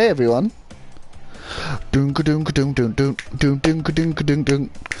once. Hey, everyone. Doom doom doom doom doom doom doom doom doom doom doom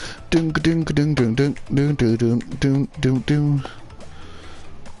doom doom doom doom doom doom doom doom doom.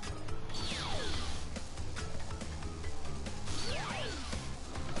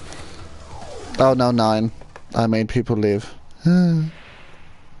 Oh no, 9. I made people leave. Well,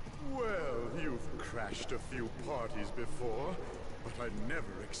 you've crashed a few parties before, but I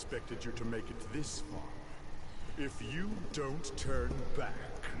never expected you to make it this far. If you don't turn back,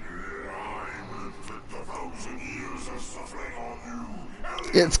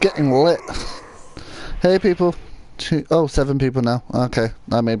 it's getting lit. Hey people. 7 people now. Okay,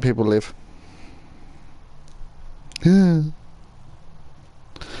 I made people leave. You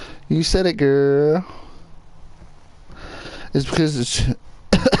said it, girl. It's because it's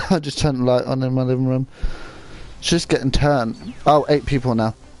I just turned the light on in my living room. It's just getting turned. Oh, 8 people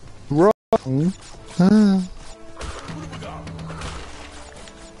now. Wrong.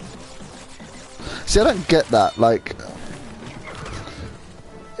 See, I don't get that. Like,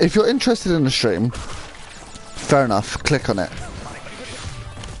 if you're interested in the stream, fair enough, click on it.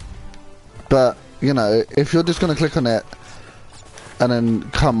 But, you know, if you're just going to click on it and then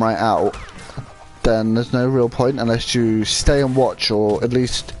come right out, then there's no real point unless you stay and watch, or at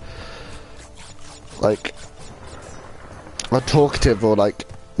least, like, are talkative, or like,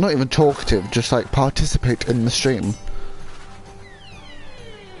 not even talkative, just like participate in the stream.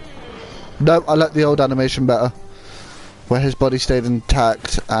 No, I like the old animation better, where his body stayed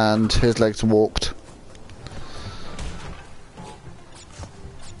intact and his legs walked.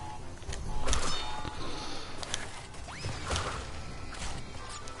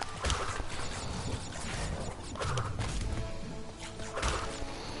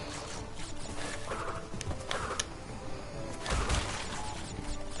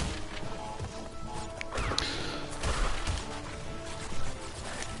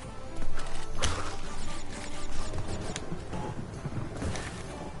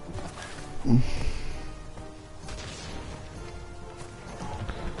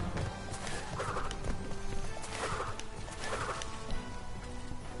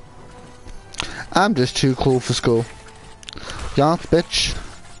 I'm just too cool for school. Yeah, bitch.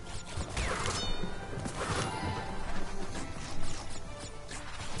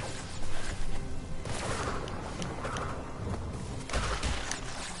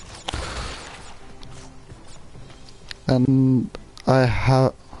 And I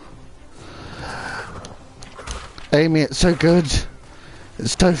have... Amy, it's so good.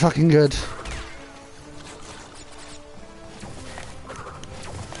 It's so fucking good.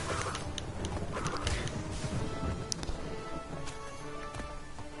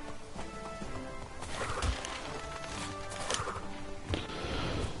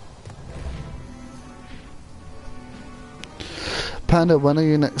 Panda, when are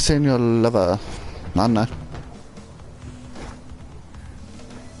you next seeing your lover? I don't know.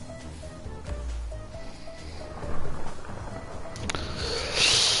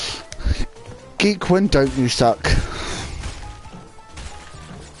 Geek, when don't you suck?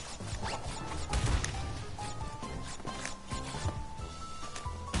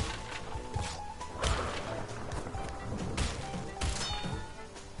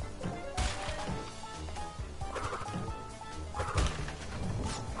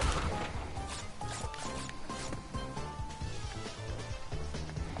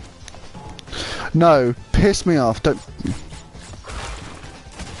 No, piss me off, don't...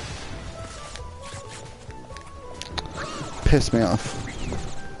 Piss me off.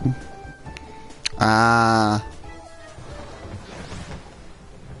 Ah.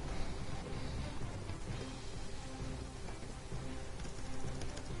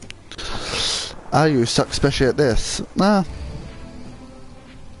 Ah, you suck, especially at this. Nah.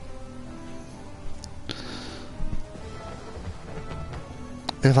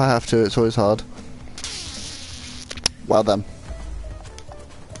 If I have to, it's always hard. Well then.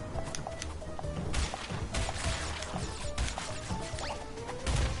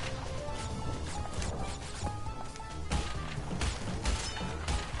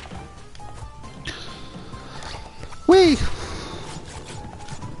 Whee!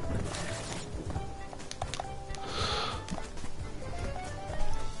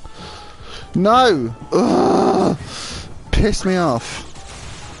 No! Ugh! Piss me off.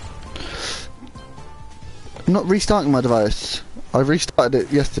 I'm not restarting my device. I restarted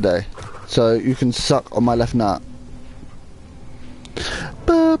it yesterday, so you can suck on my left nut.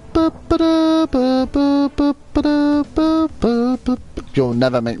 You'll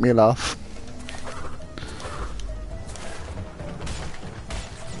never make me laugh.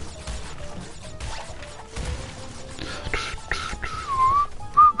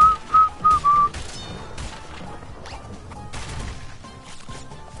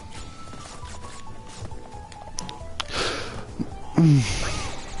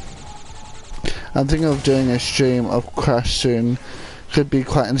 I'm thinking of doing a stream of Crash soon. Could be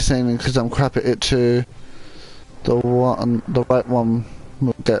quite entertaining because I'm crap at it too. The right one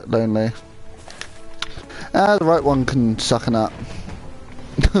will get lonely. The right one can suck a nut.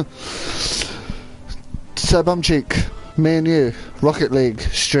 SIRBUMCHEEK, me and you, Rocket League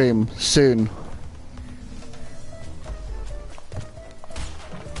stream soon.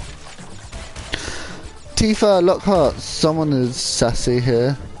 Tifa, Lockhart, someone is sassy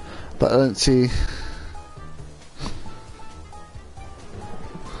here, but I don't see.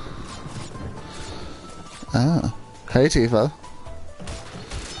 Ah, hey Tifa.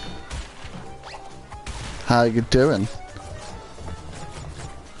 How you doing?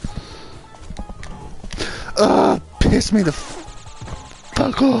 Piss me the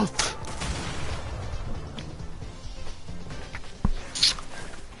fuck off.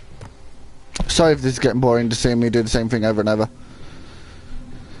 Sorry if this is getting boring to see me do the same thing over and over.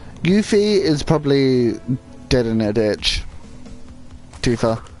 Goofy is probably dead in a ditch.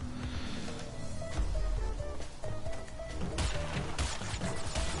 Tifa.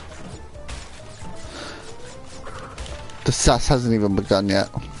 The sass hasn't even begun yet.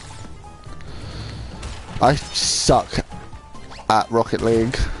 I suck at Rocket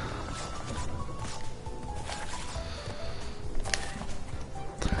League.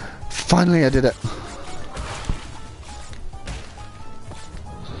 Finally I did it.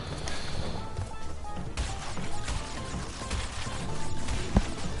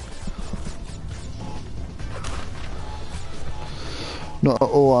 Not at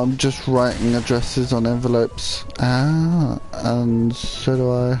all, I'm just writing addresses on envelopes. Ah, and so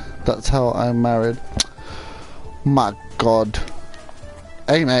do I. That's how I'm married. My god.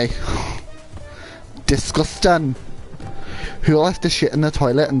 Amy. Disgusting. Who left the shit in the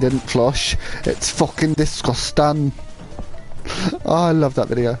toilet and didn't flush? It's fucking disgusting. Oh, I love that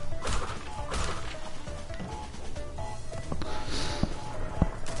video.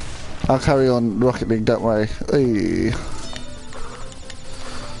 I'll carry on Rocket League, don't worry. Oy.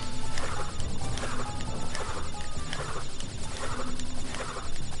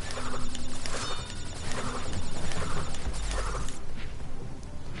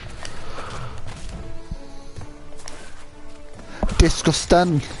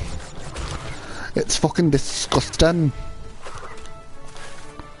 Disgusting. It's fucking disgusting.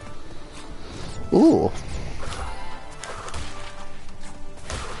 Ooh.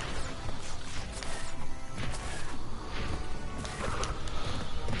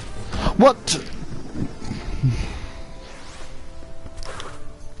 What?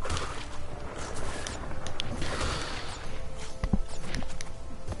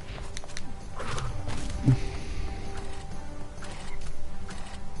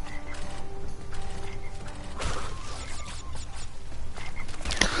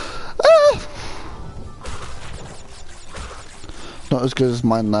 Not as good as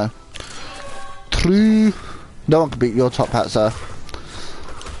mine though. True. No one can beat your top hat, sir.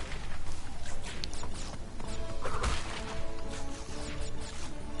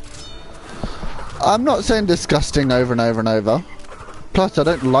 I'm not saying disgusting over and over and over. Plus, I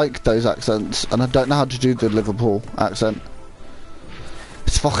don't like those accents, and I don't know how to do the Liverpool accent.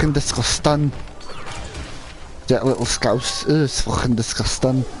 It's fucking disgusting. Get a little scouse. Ugh, it's fucking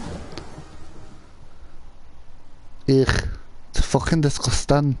disgusting. Ugh. It's fucking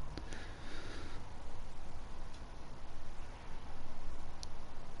disgusting.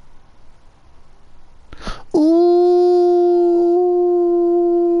 Ooh,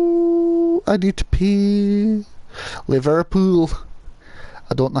 I need to pee. Liverpool.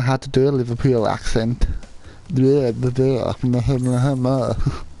 I don't know how to do a Liverpool accent.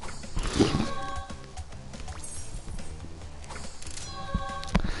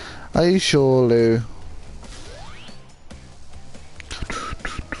 Are you sure, Lou?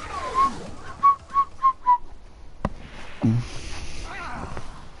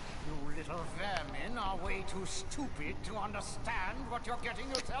 Too stupid to understand what you're getting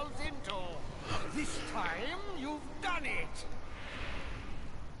yourselves into. This time, you've done it.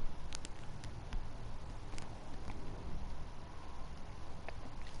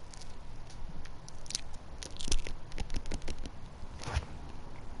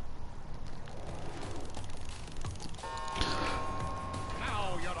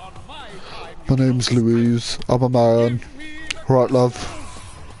 Now you're on my time. My name's Louise. I'm a man. Right, love.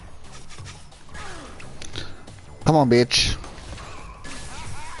 Come on, bitch.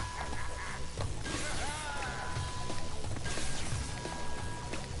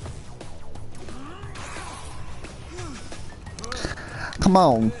 Come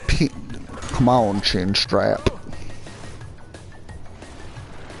on, come on, chin strap.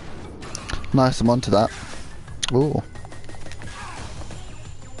 Nice, I'm onto that. Ooh.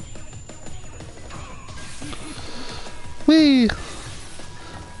 Wee!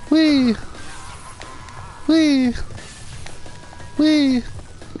 Wee! Wee! Wee!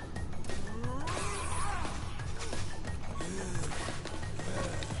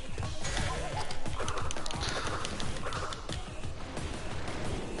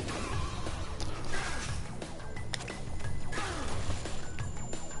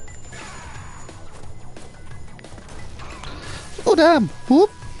 Oh damn! Whoop!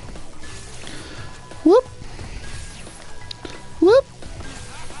 Whoop! Whoop!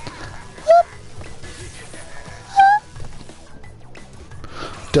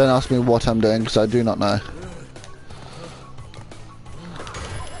 Don't ask me what I'm doing, because I do not know.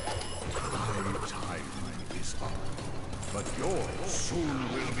 My time is up, but yours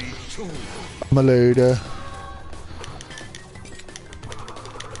soon will be I'm a loader.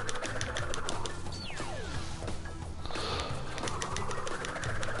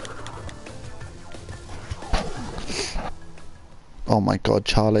 Oh my god,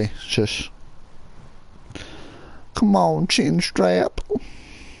 Charlie, shush. Come on, chin strap.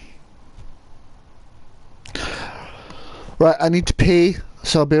 Right, I need to pee,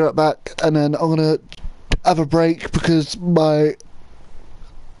 so I'll be right back, and then I'm gonna have a break because my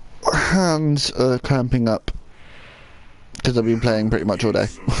hands are cramping up because I've been playing pretty much all day.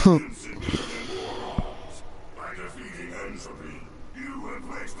 By defeating entropy, you have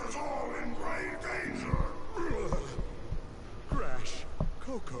placed us all in grave danger. Crash,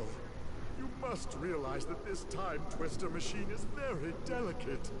 Coco, you must realize that this time twister machine is very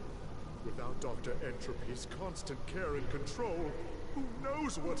delicate. Without Dr. Entropy's constant care and control, who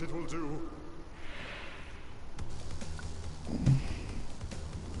knows what it will do?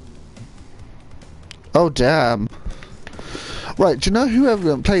 Oh damn. Right, do you know who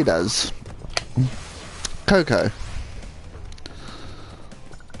everyone played as? Coco.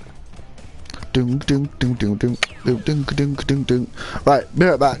 Ding ding ding ding ding ding ding ding ding ding. Right, be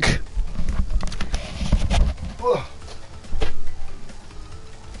right back.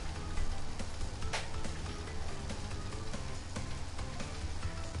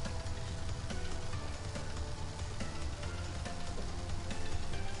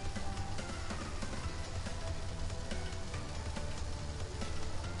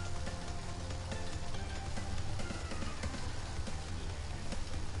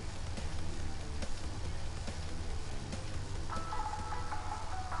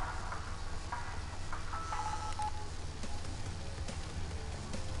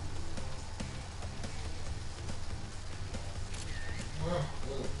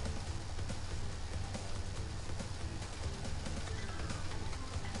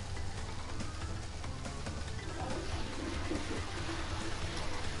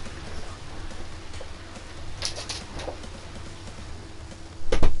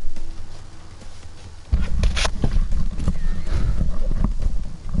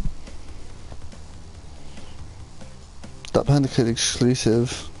 That Bandicoot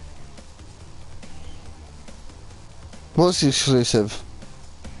exclusive. What's the exclusive?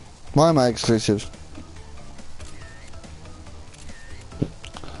 Why am I exclusive?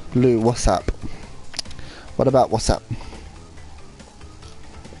 Lou, what's up? What about what's up?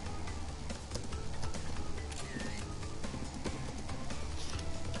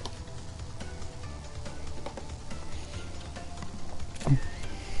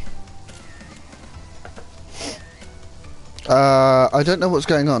 I don't know what's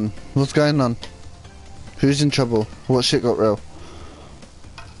going on. What's going on? Who's in trouble? What shit got real?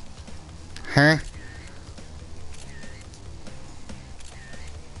 Huh?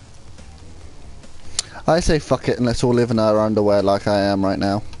 I say fuck it and let's all live in our underwear like I am right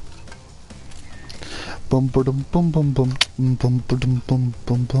now. Bum bum bum bum bum bum bum bum bum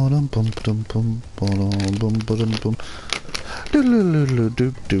bum bum bum bum bum bum.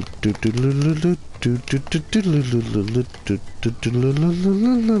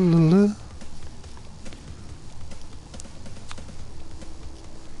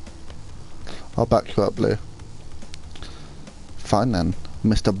 I'll back you up, Blue. Fine then,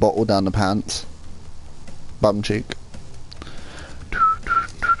 Mr. Bottle down the pants. Bum cheek.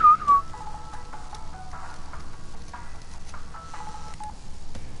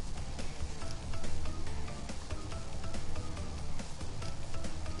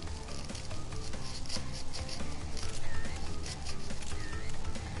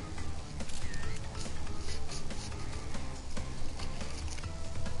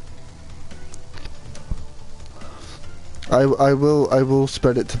 I will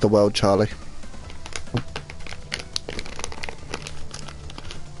spread it to the world, Charlie.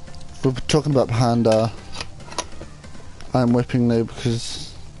 We're talking about Panda. I'm whipping Lou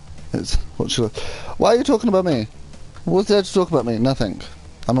because it's why are you talking about me? What's there to talk about me? Nothing.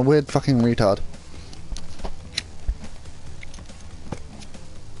 I'm a weird fucking retard.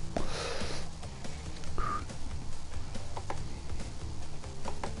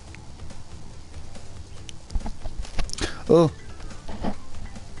 Oh.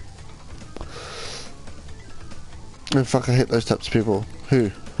 Oh fuck, I hate those types of people. Who?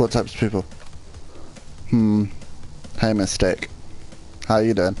 What types of people? Hey Mistake. How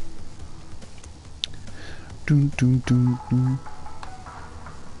you doing? Doom doom doom doom.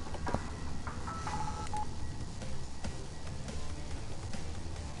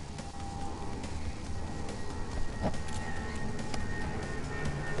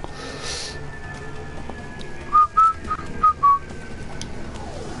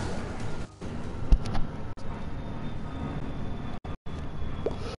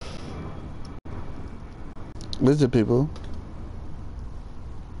 Lizard people.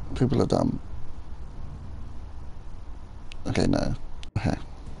 People are dumb. Okay, no. Okay.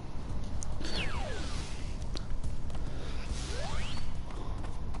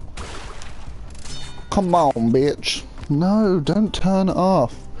 Come on, bitch. No, don't turn it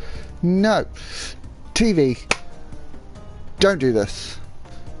off. No. TV. Don't do this.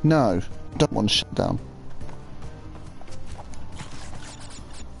 No. Don't want to shut down.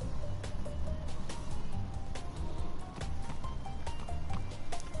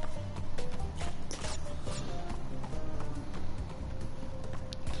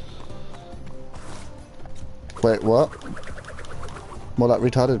 Wait, what? More like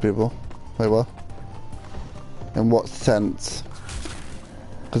retarded people. Wait, what? In what sense?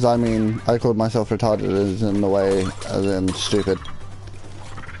 Because I mean, I called myself retarded as in the way, as in stupid.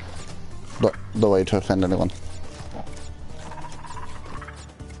 Not the way to offend anyone.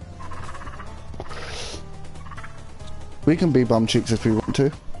 We can be bum cheeks if we want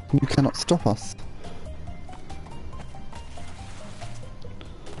to. You cannot stop us.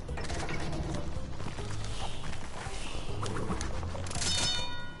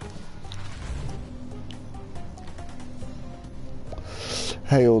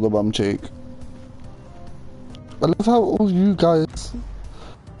 Hail the bum cheek. I love how all you guys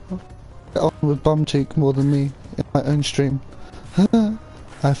get on with bum cheek more than me in my own stream.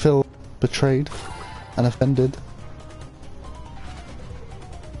 I feel betrayed and offended.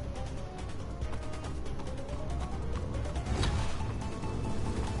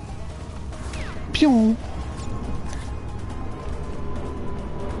 Pew!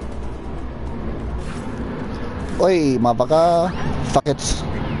 Oi, motherfucker! Fuck it!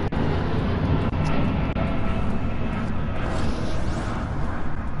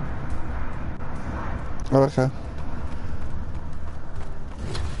 Oh, okay.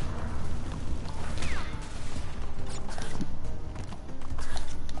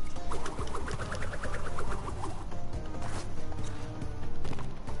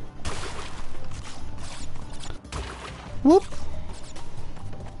 Whoop!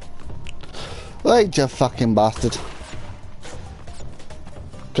 Wait, you fucking bastard.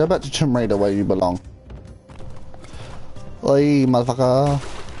 Go back to Tomb Raider where you belong. Oi, motherfucker.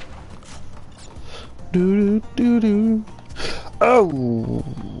 Doo doo doo doo. Oh,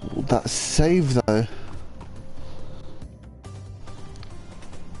 that save though.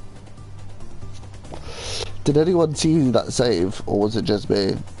 Did anyone see that save, or was it just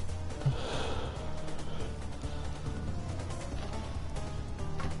me?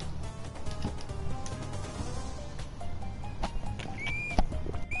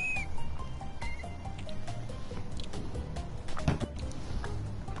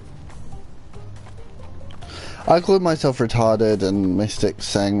 I called myself retarded and Mystic's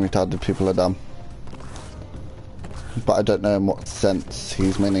saying retarded people are dumb. But I don't know in what sense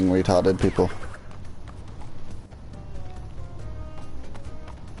he's meaning retarded people.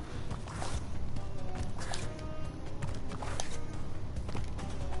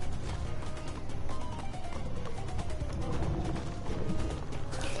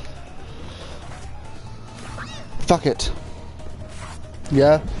 Fuck it.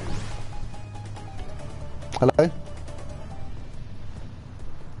 Yeah? Hello?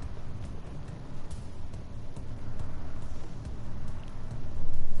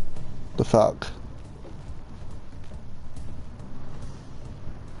 The fuck?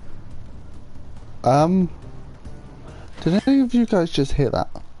 Did any of you guys just hear that?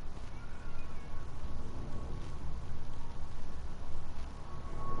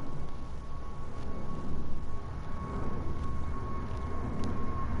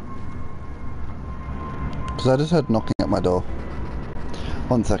 Because I just heard knocking at my door.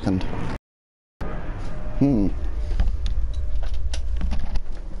 1 second.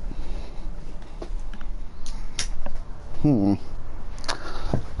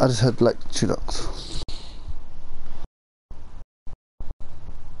 I just heard like 2 knocks.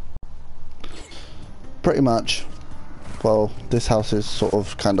 Pretty much. Well, this house is sort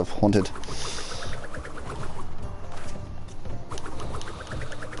of kind of haunted.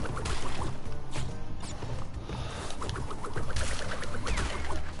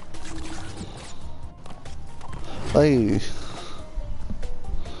 Hey.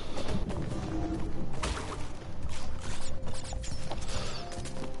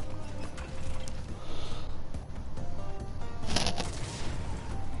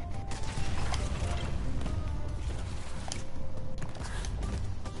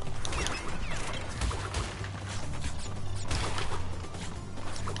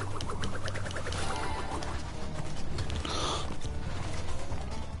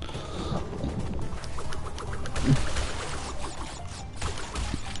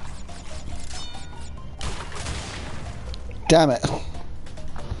 Damn it.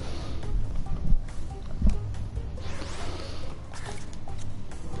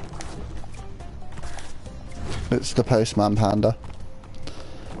 It's the postman panda.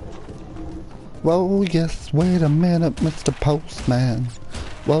 Whoa, yes, wait a minute, Mr. Postman.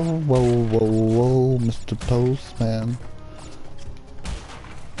 Whoa, whoa, whoa, whoa, Mr. Postman.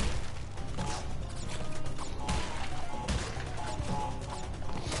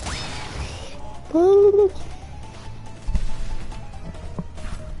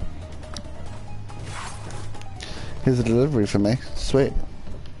 Here's a delivery for me. Sweet.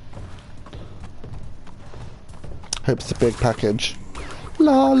 Hope it's a big package.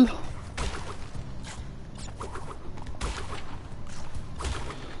 LOL.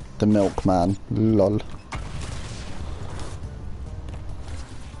 The milkman. LOL.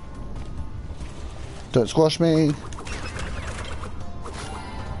 Don't squash me.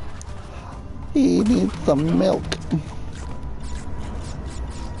 He needs some milk.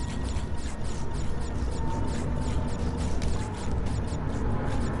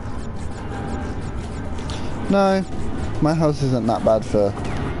 No, my house isn't that bad for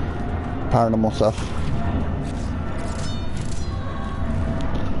paranormal stuff.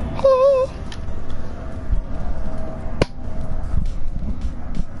 Ah.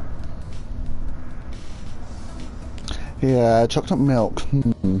 Yeah, chocolate milk.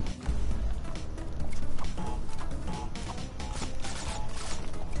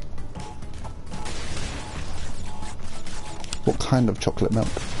 What kind of chocolate milk?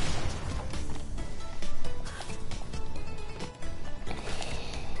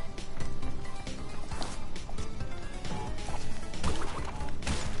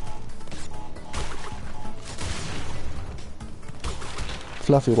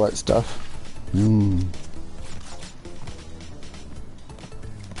 Fluffy white stuff. Mmm.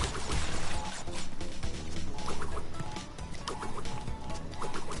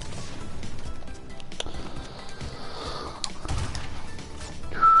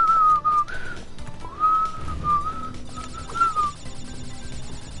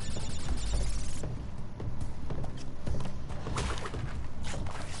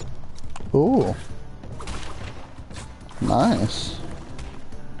 Ooh. Nice.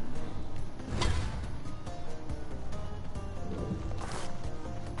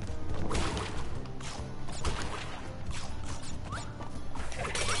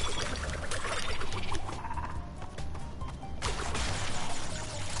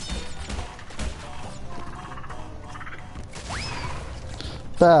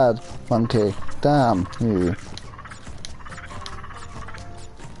 Bad monkey. Damn you.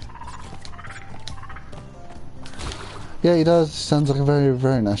 Yeah, he does. Sounds like a very,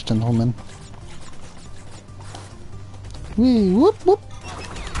 very nice gentleman. Wee, whoop, whoop.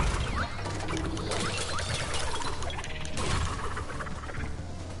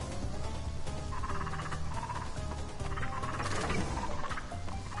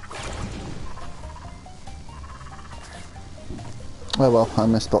 Oh well, I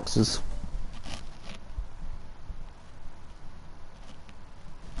miss boxes.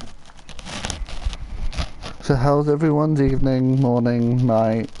 So how's everyone's evening, morning,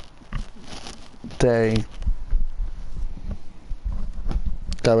 night, day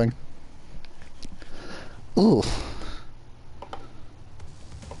going? Ooh.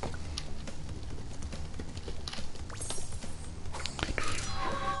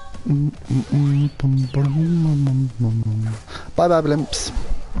 Bye bye blimps.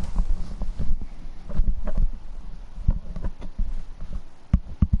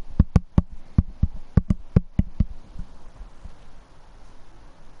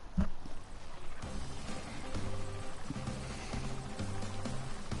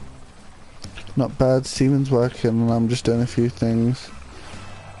 Not bad, Steven's working and I'm just doing a few things.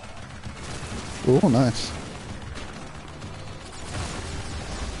 Oh, nice.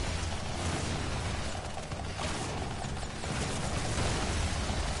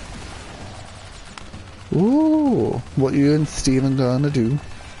 Ooh, what you and Steven gonna do?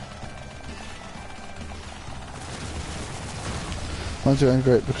 I'm doing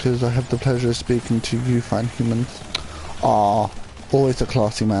great because I have the pleasure of speaking to you fine humans. Ah, always a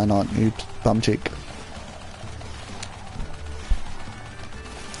classy man, aren't you, Bumcheek?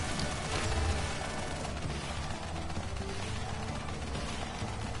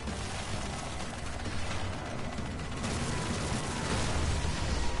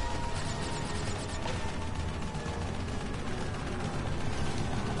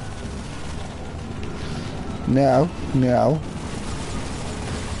 No, no.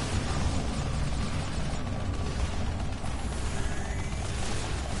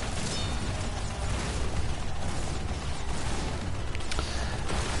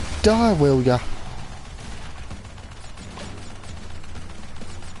 Die, will ya?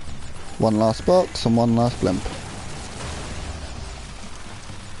 One last box and one last blimp.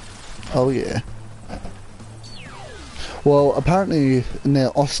 Oh yeah. Well, apparently near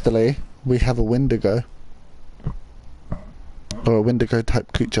Osterley we have a Wendigo. Or a Wendigo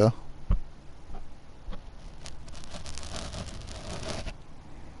type creature.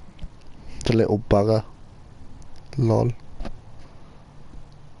 The little bugger. Lol.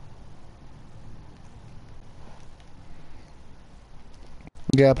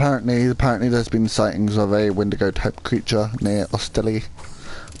 Yeah, apparently there's been sightings of a Wendigo type creature near Osterley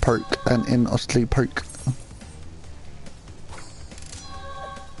Park and in Osterley Park.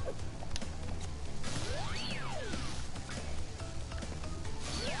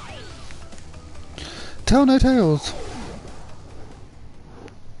 Tell no tales.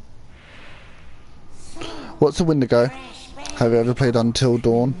 What's a Wendigo? Have you ever played Until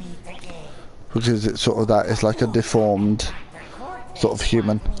Dawn? Because it's sort of that, it's like a deformed sort of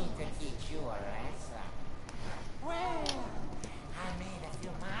human.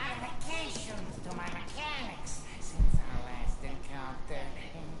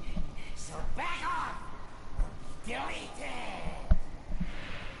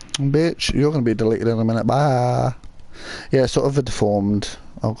 Bitch, you're going to be deleted in a minute. Bye. Yeah, sort of a deformed...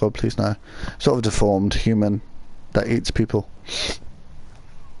 Oh god, please no. Sort of a deformed human that eats people.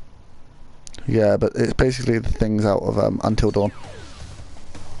 Yeah, but it's basically the things out of Until Dawn.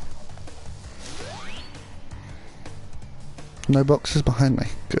 No boxes behind me.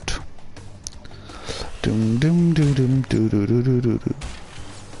 Good. Doom doom doom doom doo doo doo doo doo doo.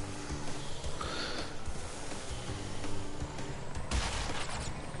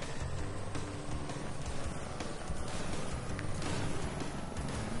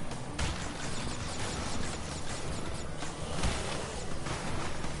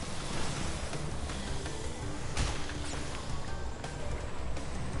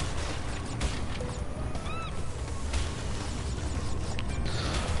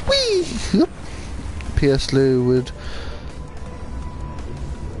 Yep. P.S. Lou would...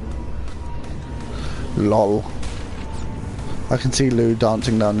 Lol. I can see Lou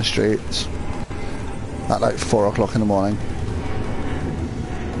dancing down the streets at like 4 o'clock in the morning.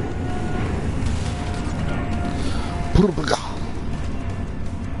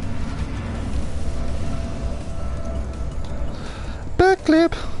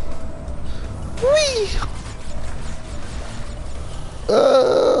 Backflip. Whee!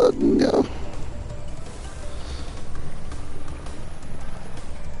 No.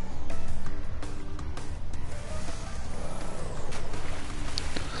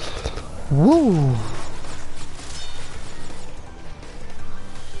 Woo!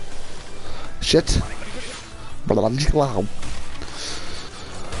 Shit. Wow.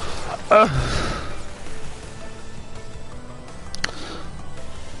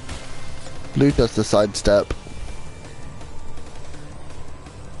 Blue does the sidestep.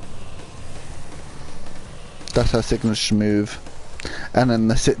 That's her signature move. And then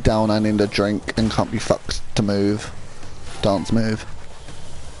the sit down, I need a drink and can't be fucked to move. Dance move.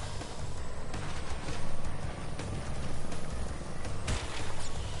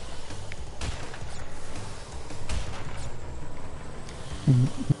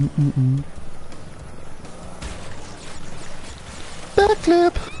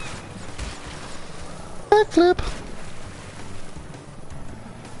 Backflip! Backflip!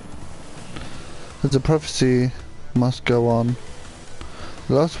 The prophecy must go on.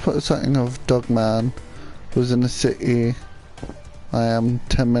 The last sighting of Dogman was in the city. I am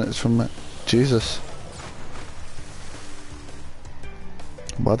 10 minutes from it. Jesus.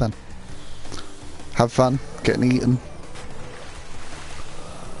 Well then. Have fun getting eaten.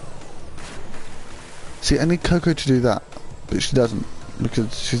 See, I need Coco to do that, but she doesn't,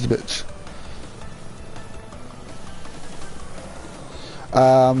 because she's a bitch.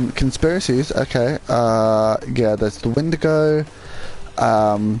 Conspiracies, okay. Yeah, there's the Wendigo.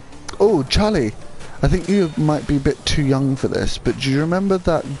 Oh, Charlie, I think you might be a bit too young for this, but do you remember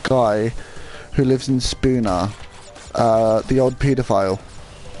that guy who lives in Spooner? The old paedophile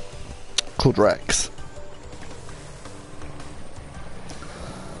called Rex.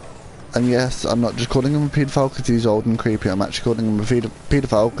 And yes, I'm not just calling him a paedophile because he's old and creepy. I'm actually calling him a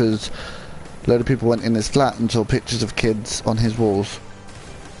paedophile because a load of people went in his flat and saw pictures of kids on his walls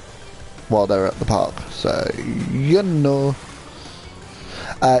while they were at the park. So, you know.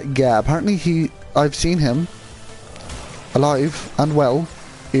 Yeah, apparently I've seen him alive and well,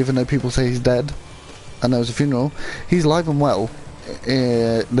 even though people say he's dead and there was a funeral. He's alive and well,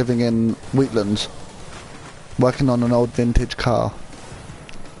 living in Wheatlands, working on an old vintage car.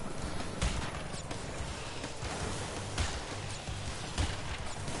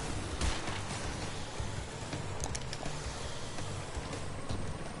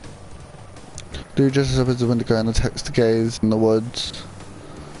 Blue dresses up as a Wendigo and attacks the gays in the woods.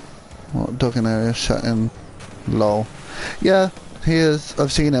 What dog in area shut in? Lol. Yeah, he is.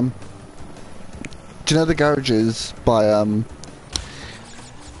 I've seen him. Do you know the garages by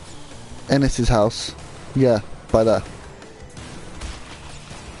Ennis's house? Yeah, by there.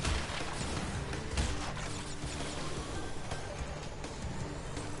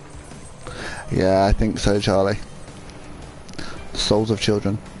 Yeah, I think so, Charlie. Souls of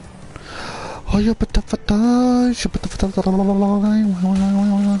children. Oh, you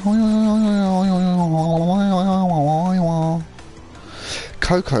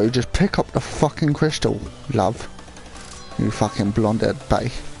Coco, just pick up the fucking crystal, love. You fucking blonde-haired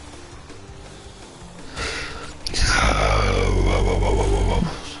bae.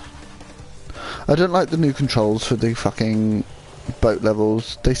 I don't like the new controls for the fucking boat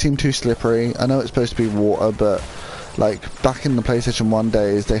levels. They seem too slippery. I know it's supposed to be water, but like back in the PlayStation 1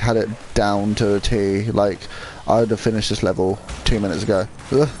 days, they had it down to a T. Like I would have finished this level 2 minutes ago.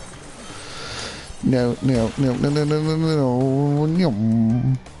 Ugh. No, no, no, no, no, no, no, no,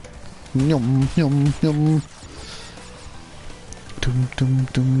 yum, yum, yum, yum. Dum dum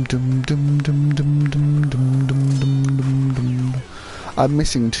dum dum dum dum dum dum dum dum dum dum. I'm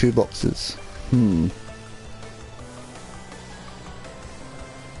missing 2 boxes.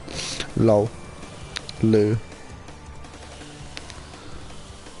 Lol. Lou.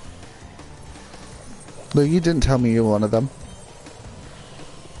 Lou, you didn't tell me you were one of them.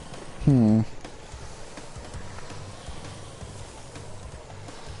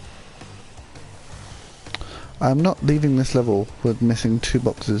 I'm not leaving this level with missing 2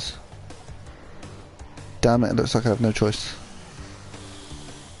 boxes. Damn it, it looks like I have no choice.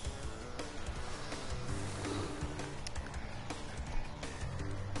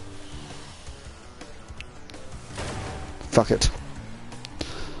 Fuck it.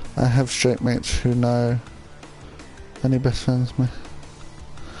 I have straight mates who know any best friends me.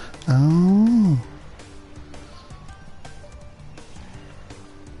 Oh.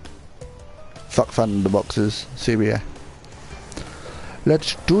 Fuck finding the boxes. CBA.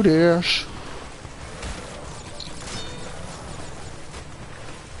 Let's do this.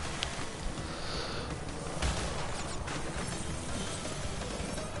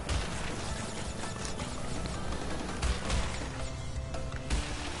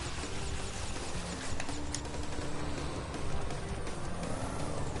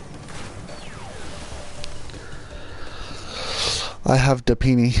 I have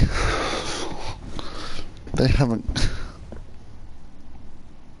Dapini. They haven't.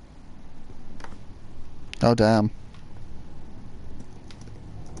 Oh damn.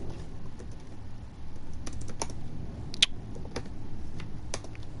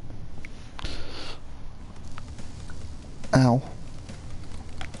 Ow.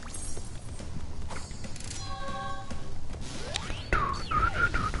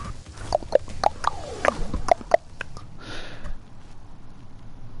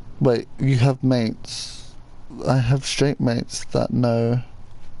 Wait, you have mates. I have straight mates that know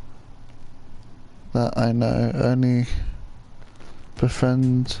that I know only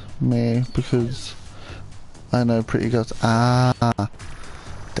befriend me because I know pretty girls. Ah,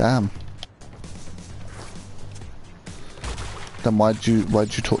 damn. Then why'd you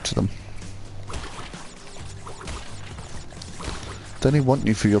talk to them? They only want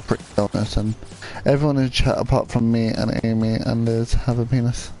you for your pretty girlness, and everyone in chat apart from me and Amy and Liz have a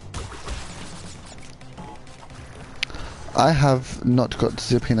penis. I have not got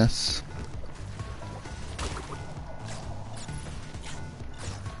the penis.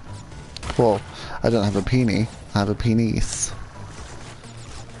 Well, I don't have a peenie, I have a penis.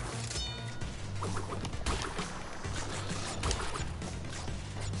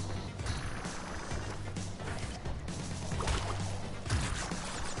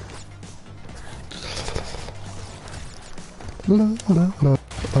 La, la, la,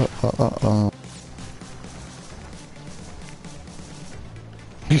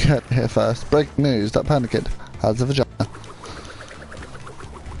 You get here first. Breaking news, that Panda Kid has a vagina.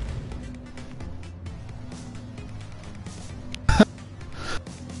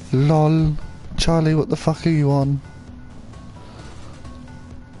 Lol. Charlie, what the fuck are you on?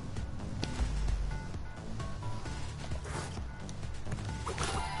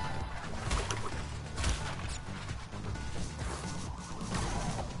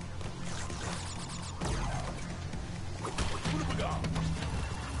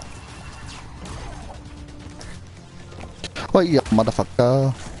 What you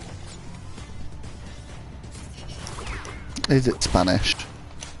motherfucker? Is it Spanish?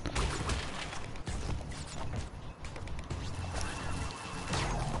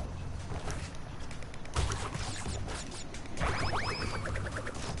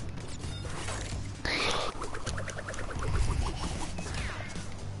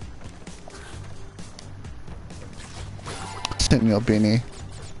 in your beanie.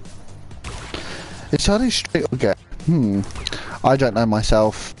 Is Charlie straight or gay? I don't know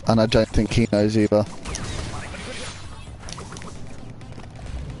myself, and I don't think he knows either.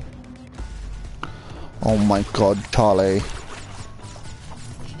 Oh my god, Charlie.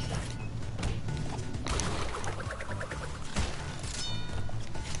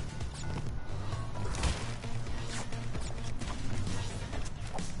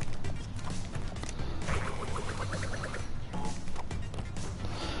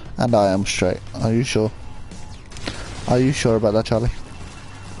 And I am straight. Are you sure? Are you sure about that, Charlie?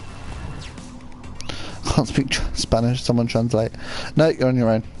 Can't speak Spanish. Someone translate. No, you're on your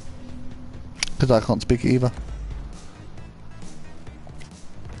own. Because I can't speak it either.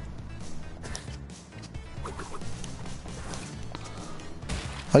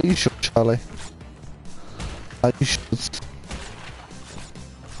 Are you sure, Charlie? Are you sure?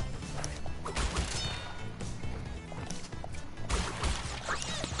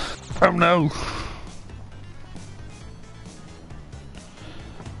 Oh no!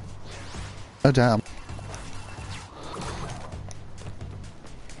 Oh damn.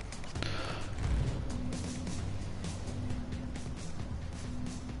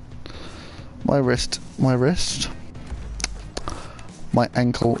 My wrist, my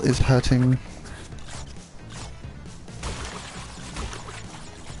ankle is hurting.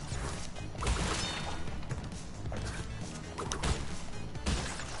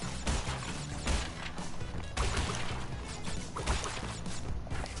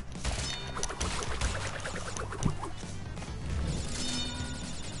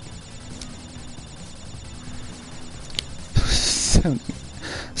 Seven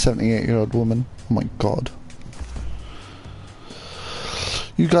 78-year-old woman. Oh my god.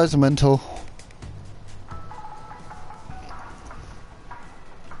 You guys are mental.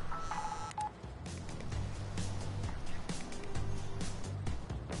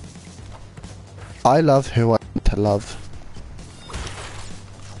 I love who I want to love.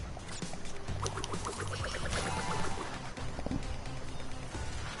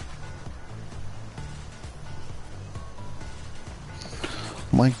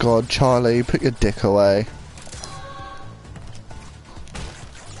 My god, Charlie, put your dick away.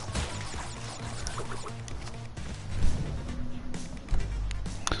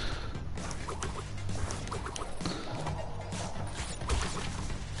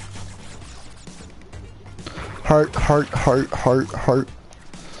 Heart.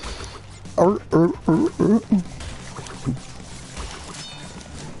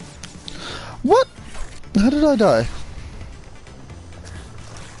 What? How did I die?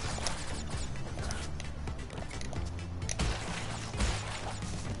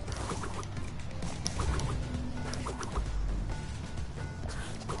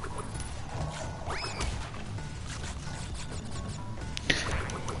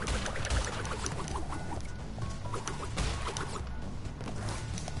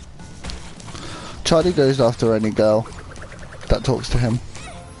 Charlie goes after any girl that talks to him.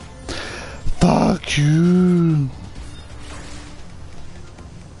 Fuck you!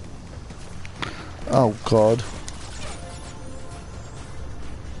 Oh god.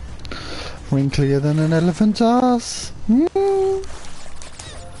 Wrinklier than an elephant's ass.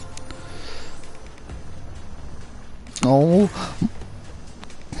 Oh.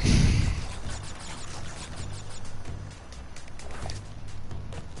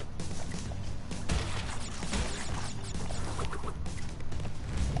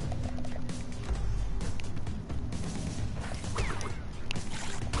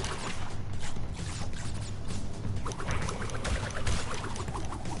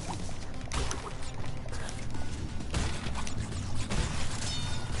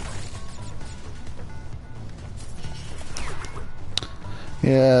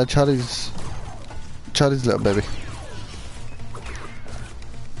 Yeah, Charlie's a little baby.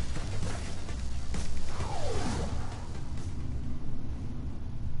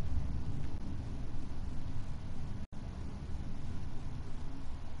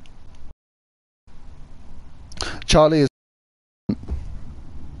 Charlie is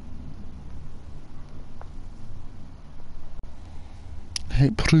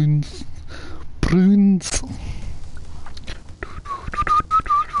hey prunes.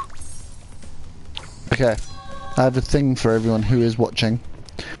 Okay, I have a thing for everyone who is watching.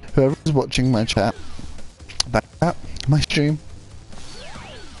 Whoever is watching my chat, my stream,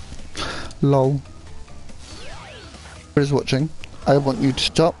 lol. Whoever is watching, I want you to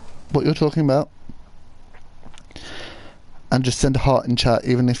stop what you're talking about and just send a heart in chat,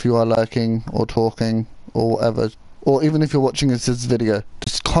 even if you are lurking or talking or whatever, or even if you're watching this video,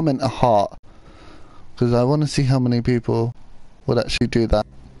 just comment a heart, because I want to see how many people would actually do that.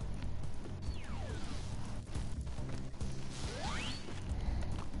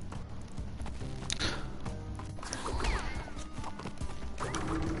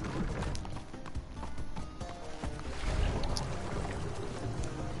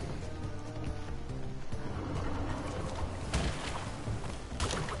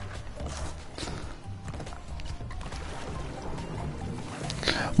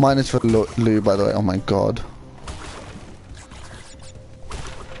 Mine is for Lou, by the way. Oh my god.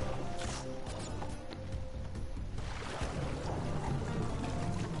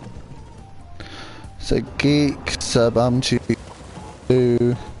 So Geek, SIRBUMCHEEK,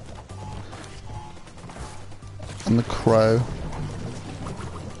 Lou, and the Crow.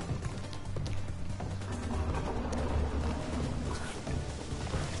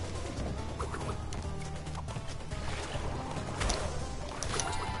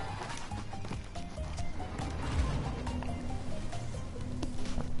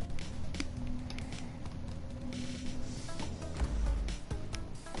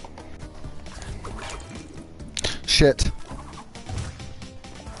 Shit.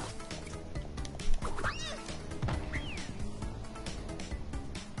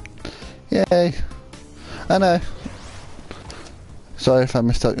 Yay. I know. Sorry if I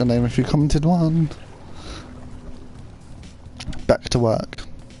missed out your name if you commented one. Back to work.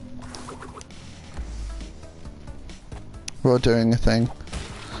 We're all doing a thing.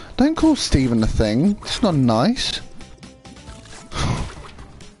 Don't call Stephen a thing. It's not nice.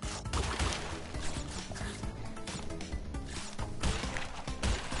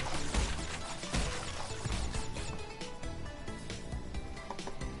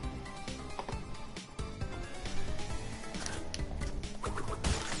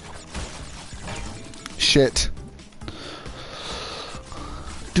 Shit.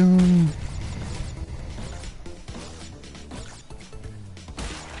 Doom.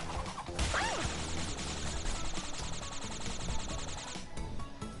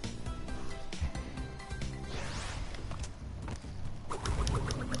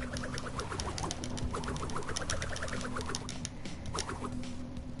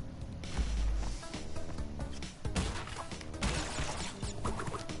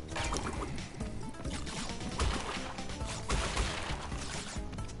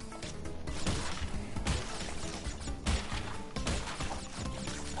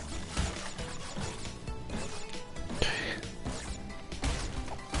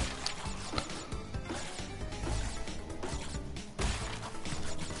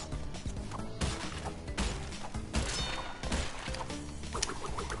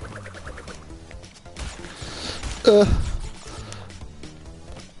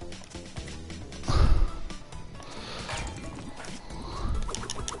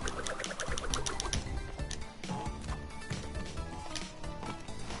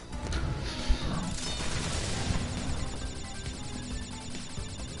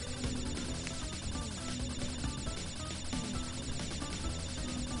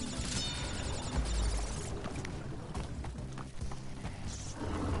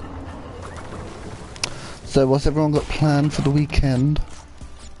 So what's everyone got planned for the weekend?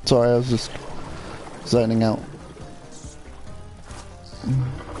 Sorry, I was just zoning out.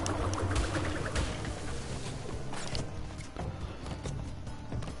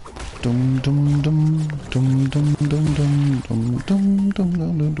 Dum dum dum dum dum dum dum dum dum dum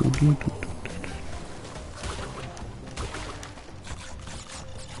dum dum dum.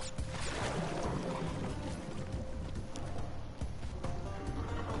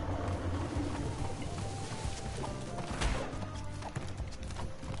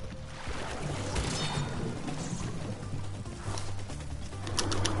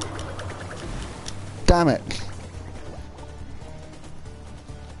 Damn it.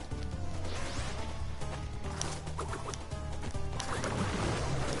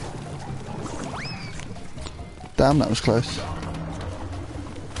 Damn, that was close.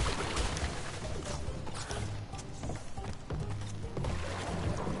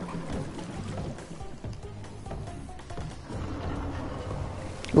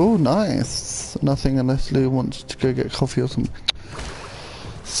 Oh, nice. Nothing unless Lou wants to go get coffee or something.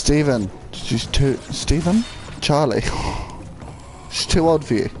 Stephen. She's too... Stephen? Charlie. She's too old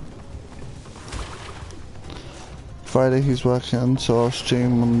for you. Friday he's working, so I'll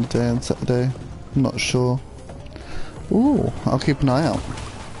stream on the day and Saturday. I'm not sure. Ooh, I'll keep an eye out.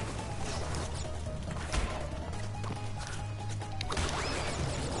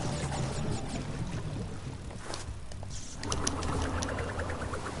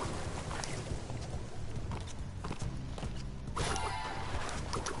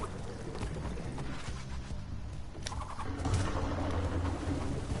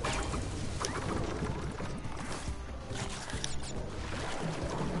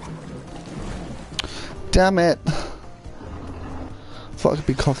 Damn it. Thought I could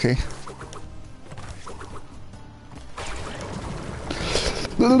be cocky.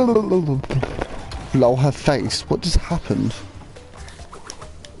 Lol, her face. What just happened?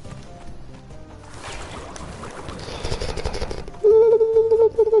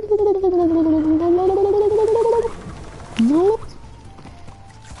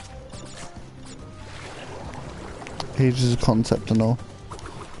 Here's just a concept and all.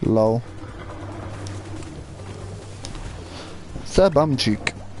 Lol.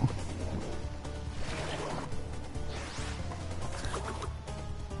 SIRBUMCHEEK.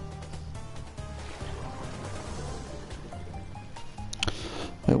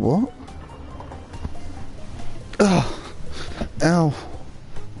 Wait, what? Ugh. Ow.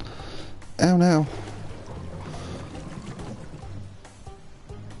 Ow, no.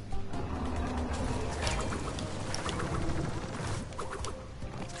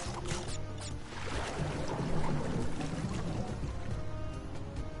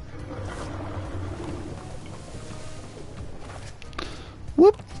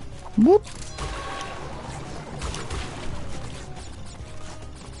 Whoop. Whoop.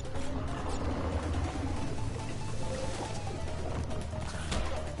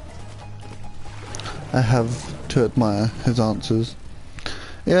 I have to admire his answers.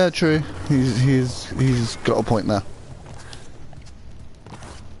 Yeah, true. He's got a point there.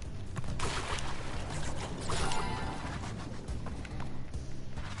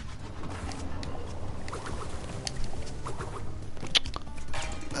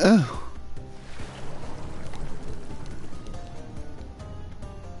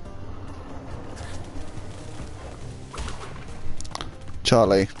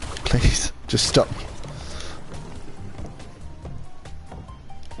 Charlie, please, just stop.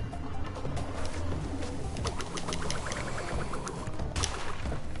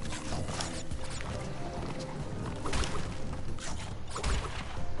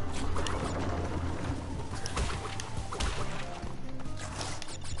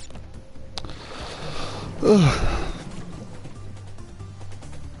 Ugh.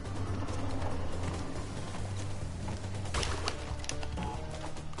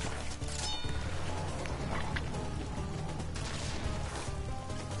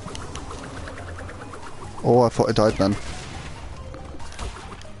 Oh, I thought I died then.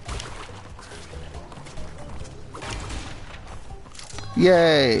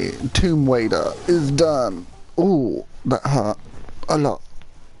 Yay! Tomb Raider is done. Oh, that hurt a lot.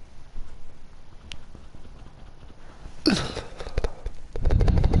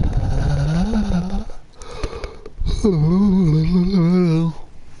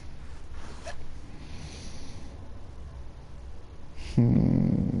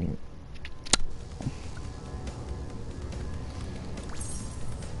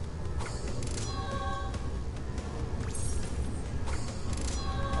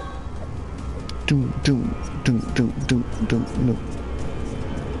 No.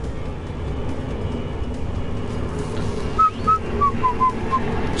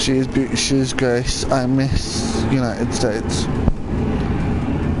 She is beauty, she is grace. I miss United States.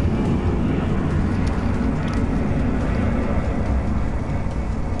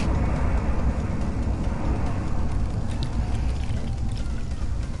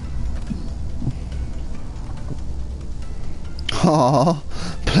 Aww,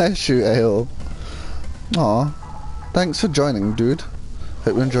 bless you, Ale. Aww, thanks for joining, dude.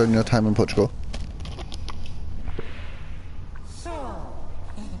 Hope you're enjoying your time in Portugal. So,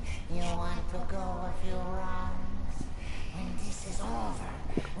 you want to go a few rounds? When this is over,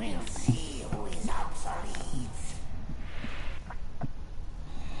 we'll see who is obsolete.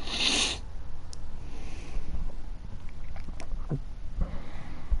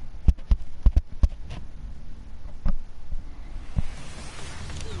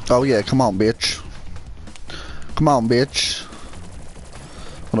 Oh yeah, come on, bitch. Come on, bitch.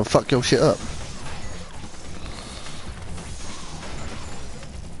 Wanna fuck your shit up.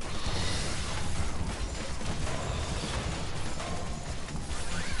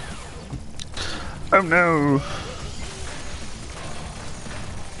 Oh no.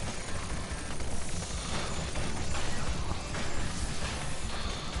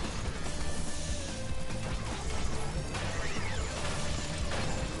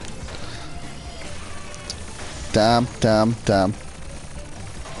 Damn.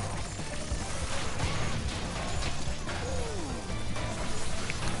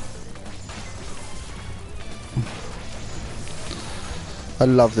 I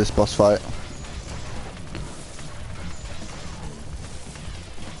love this boss fight.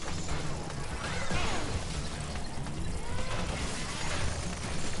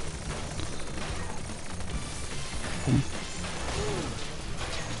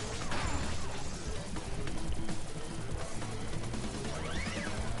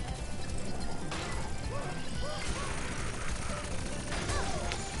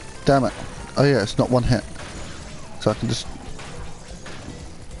 Damn it. Oh yeah, it's not one hit. So I can just...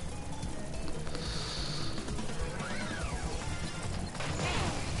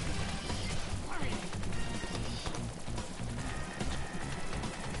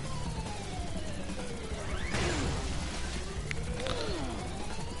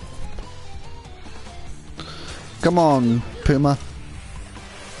 Come on, Puma.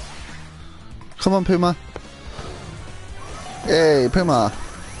 Come on, Puma. Hey, Puma.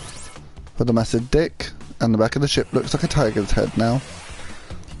 With a massive dick, and the back of the ship looks like a tiger's head now.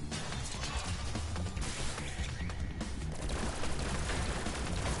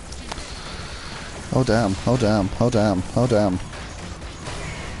 Oh damn, oh damn, oh damn, oh damn.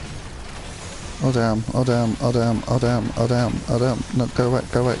 Oh damn, oh damn, oh damn, oh damn, oh damn, oh damn. No, go away,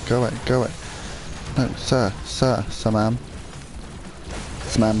 go away, go away, go away. No, sir, ma'am.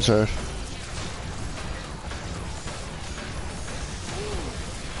 Ma'am, sir.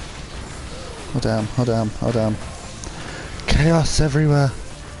 Oh damn, oh damn, oh damn. Chaos everywhere.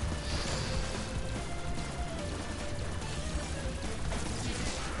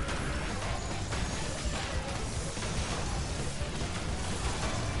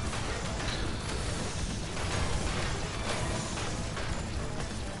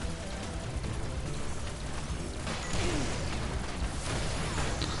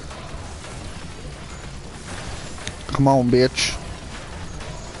 Come on, bitch.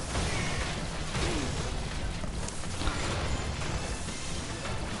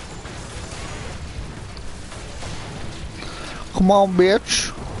 Come on,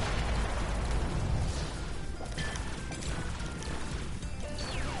 bitch.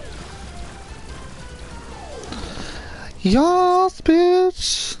 Yes,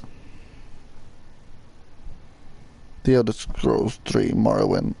 bitch. The Elder Scrolls 3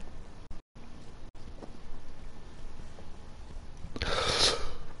 Morrowind.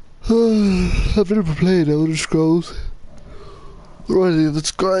 I've never played Elder Scrolls. Or any of the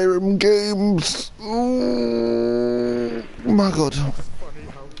Skyrim games. Oh my god. Funny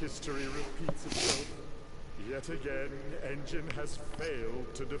how history repeats itself. Yet again, Engine has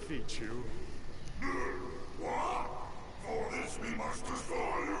failed to defeat you. What? For this we must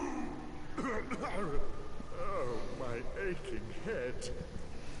destroy you. Oh, my aching head.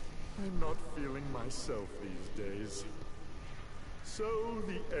 I'm not feeling myself these days. So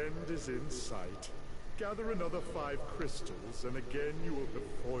the end is in sight. Gather another 5 crystals, and again you will have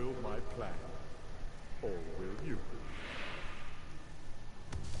foiled my plan. Or will you?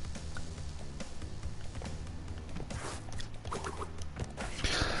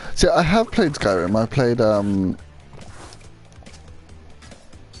 See, I have played Skyrim. I played,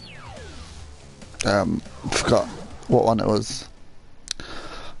 forgot what one it was.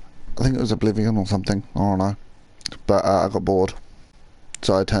 I think it was Oblivion or something. I don't know. But I got bored.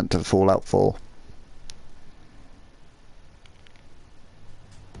 So I turned to Fallout 4.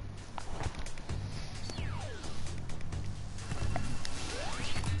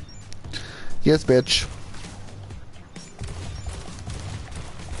 Yes, bitch.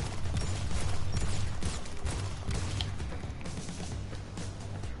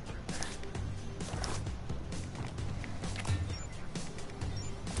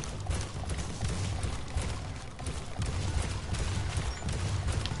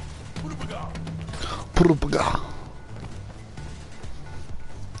 Purupaga.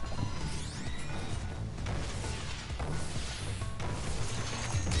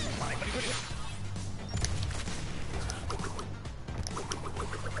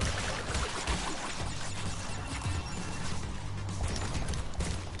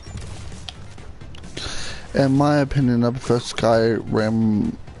 In my opinion, I prefer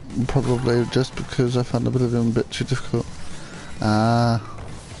Skyrim probably just because I found Oblivion a bit too difficult.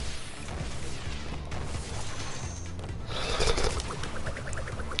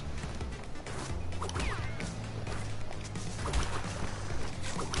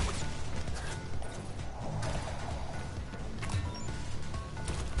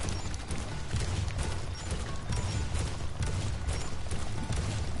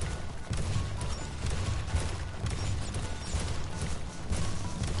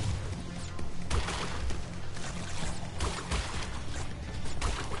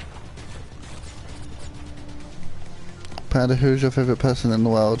 Panda, who's your favourite person in the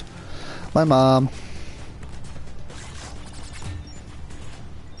world? My mom.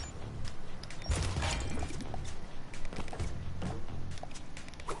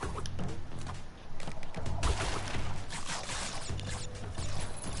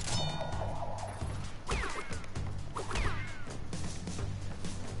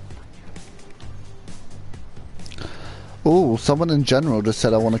 Oh, someone in general just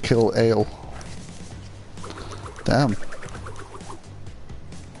said I want to kill Ale. Damn.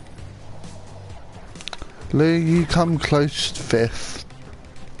 Lou, you come close 5th.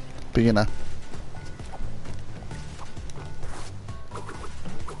 Beginner.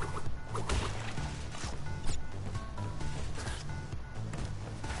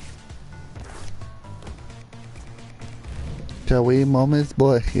 Joey, Mommy's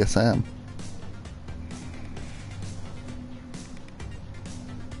boy. Yes, I am.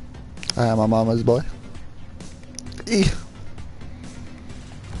 I am a mama's boy. Eeh.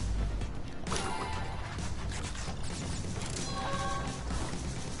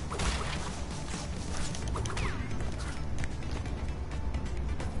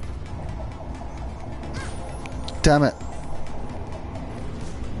 Damn it.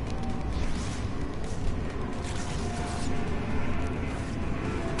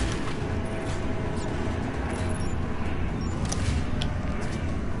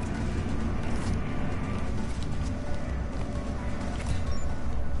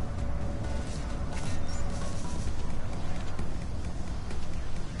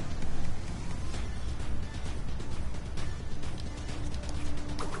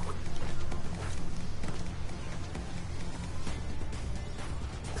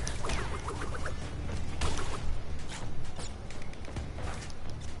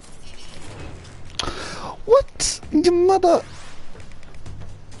 What? Your mother.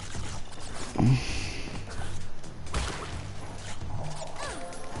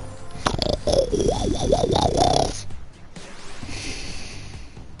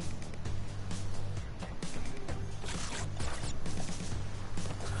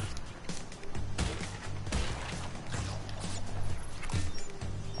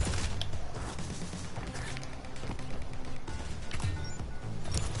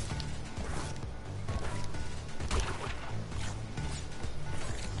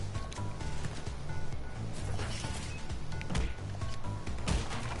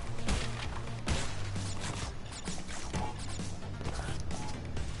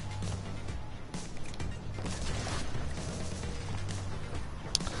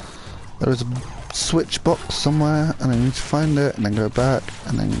 There is a switch box somewhere, and I need to find it, and then go back,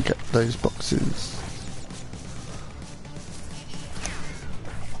 and then get those boxes.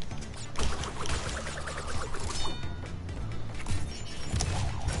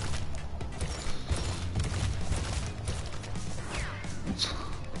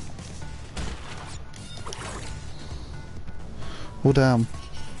 Oh damn.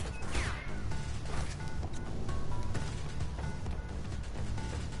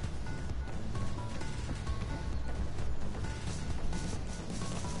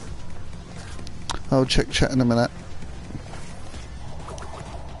 I'll check chat in a minute.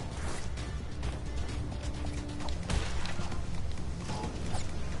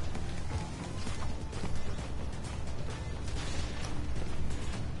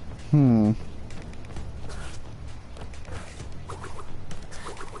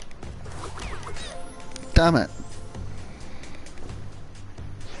 Damn it.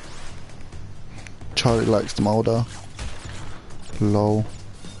 Charlie likes them older. Lol.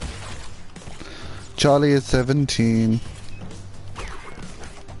 Charlie is 17.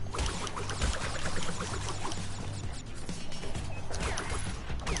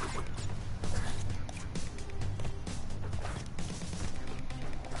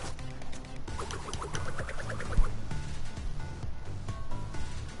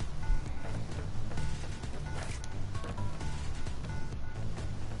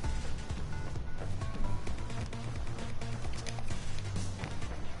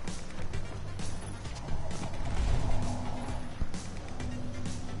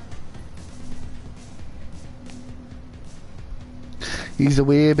 He's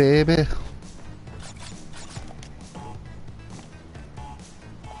away, baby.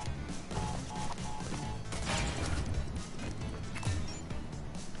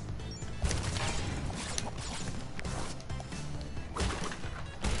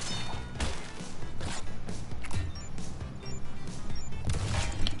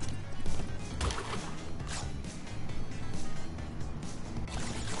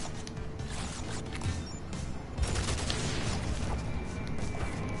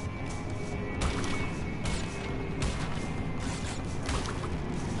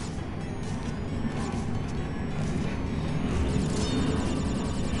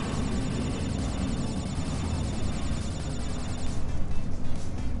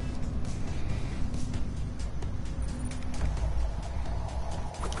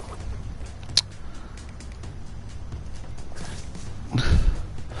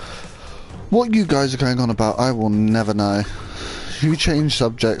 What you guys are going on about, I will never know. You change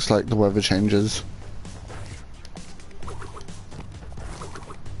subjects like the weather changes.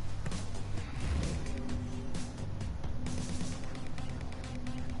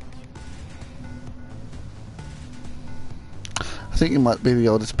 I think you might be the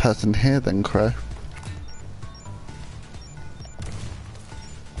oldest person here then, Crow.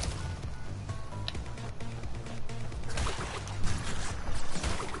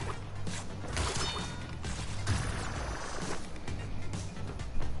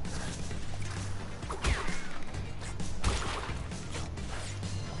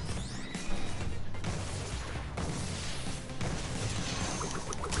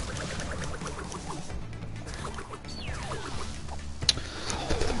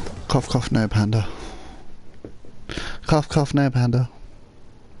 Cough, cough, no panda. Cough, cough, no panda.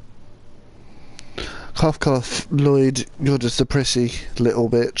 Cough, cough, Lloyd, you're just a prissy little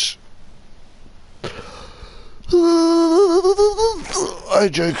bitch. I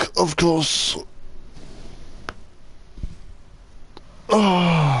joke, of course.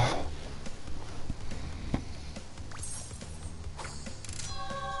 Oh.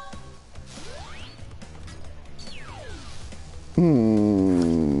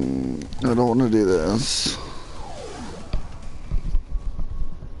 I don't want to do this.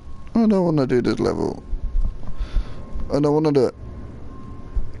 I don't want to do this level. I don't want to do it.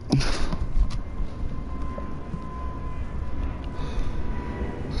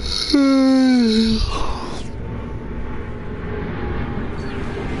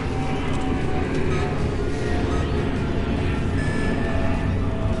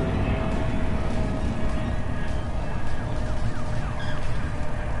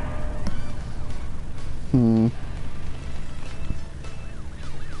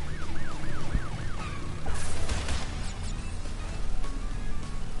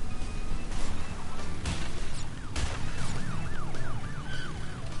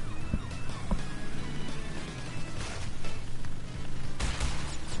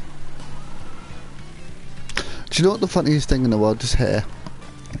 Do you know what the funniest thing in the world is here?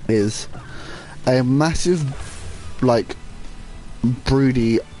 Is a massive, like,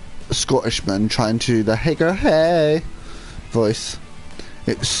 broody Scottishman trying to do the hey girl hey voice.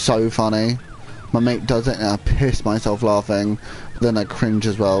 It's so funny. My mate does it and I piss myself laughing. But then I cringe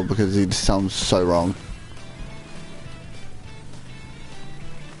as well because he just sounds so wrong.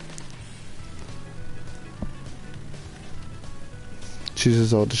 She's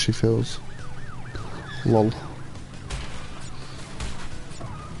as old as she feels. Lol.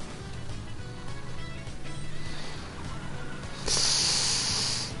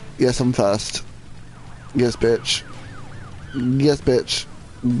 Yes, I'm fast. Yes, bitch. Yes, bitch.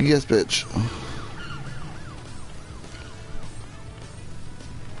 Yes, bitch.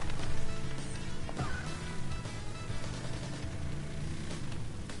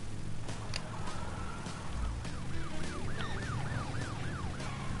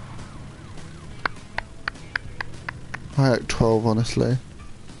 I like 12, honestly.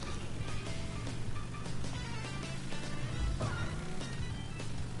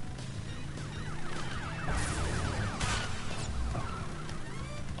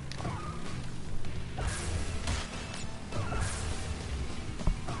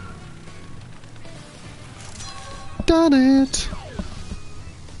 Done it.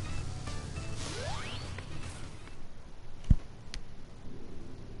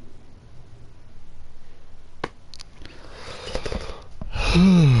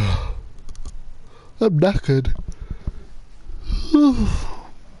 I'm knackered.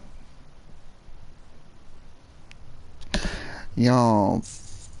 Yeah.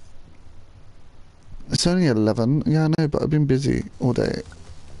 It's only 11. Yeah, I know, but I've been busy all day.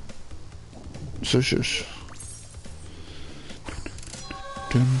 So shush.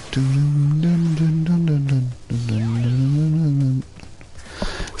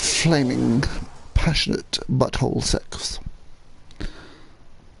 Flaming, passionate butthole sex.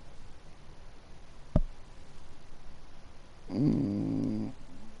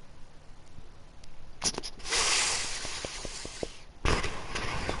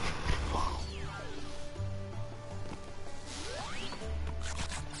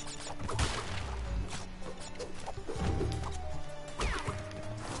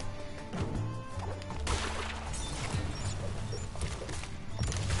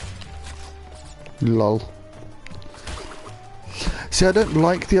 Lol. See, I don't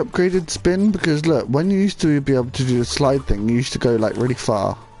like the upgraded spin because look, when you used to be able to do the slide thing, you used to go like really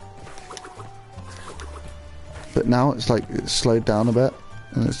far. But now it's like it's slowed down a bit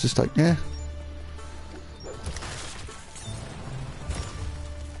and it's just like, yeah.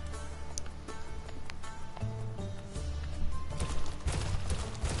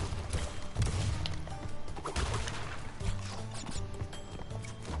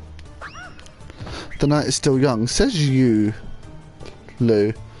 The night is still young. Says you,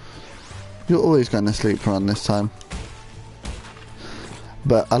 Lou. You're always going to sleep around this time.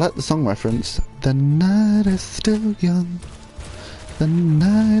 But I like the song reference. The night is still young. The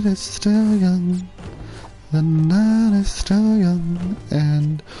night is still young. The night is still young.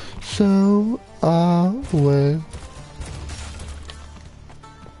 And so are we.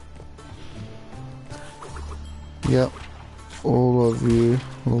 Yep. All of you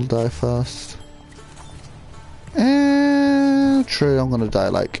will die first. And true, I'm gonna die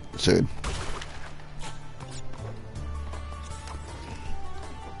like soon.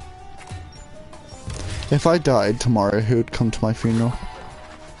 If I died tomorrow, who would come to my funeral?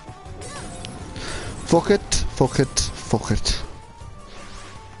 Fuck it, fuck it, fuck it.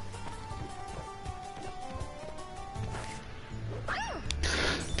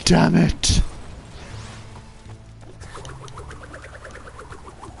 Damn it!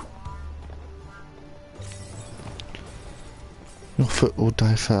 Your foot will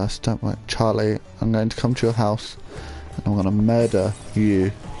die first, don't worry. Charlie, I'm going to come to your house and I'm going to murder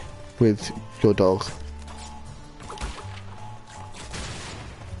you with your dog.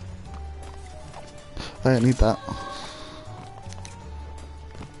 I don't need that.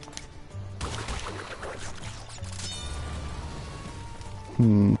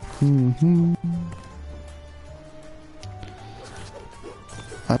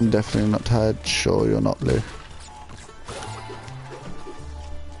 I'm definitely not tired. Sure, you're not, Lou.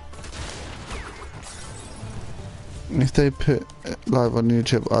 If they put it live on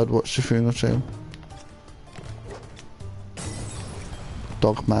YouTube, I'd watch the funeral stream.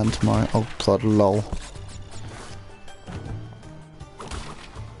 Dog man tomorrow. Oh god, lol.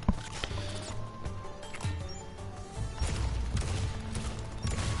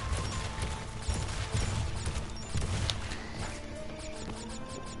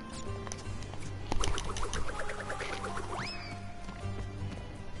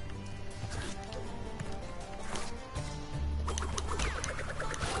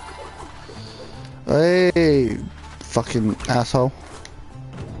 Hey, fucking asshole.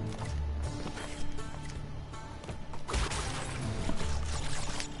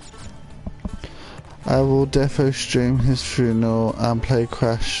 I will defo stream his funeral and play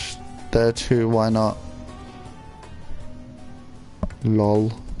Crash there too, why not?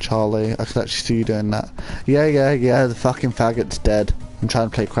 Lol, Charlie, I could actually see you doing that. Yeah, the fucking faggot's dead. I'm trying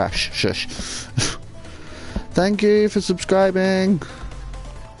to play Crash, shush. Thank you for subscribing.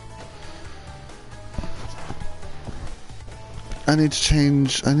 I need to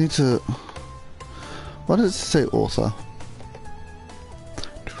change, why does it say author?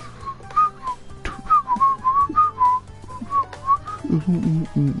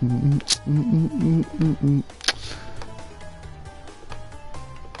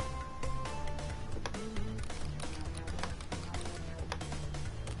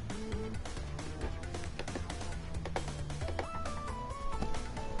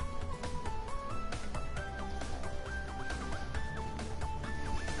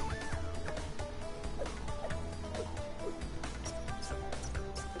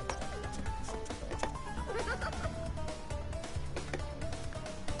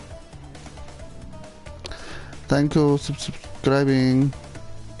 Thank you for subscribing.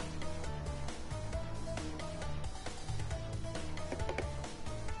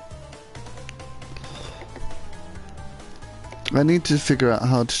 I need to figure out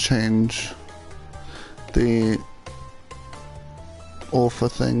how to change the author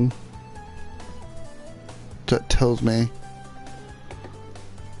thing that tells me.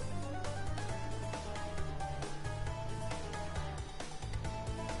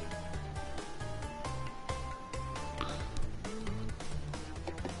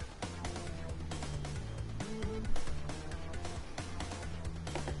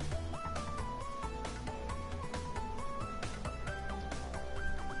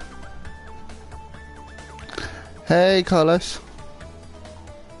 Hey, Carlos.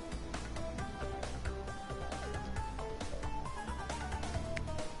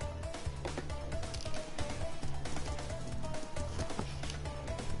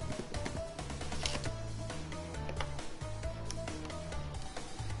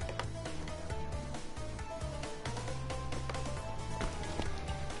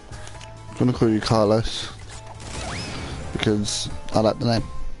 I'm gonna call you Carlos because I like the name.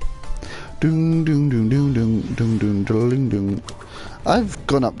 Doom doom doom doom doom doom doom doom doom. I've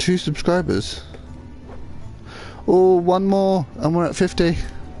gone up 2 subscribers. Oh, one more and we're at 50.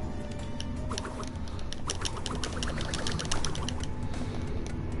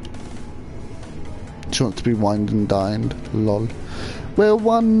 She wants to be wined and dined. Lol. We're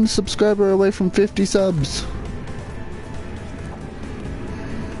 1 subscriber away from 50 subs.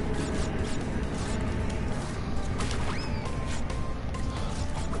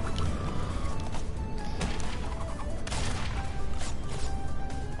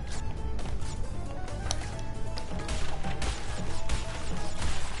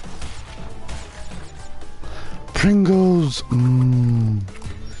 Pringles! Mmm.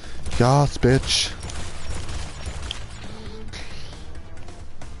 Yes, bitch.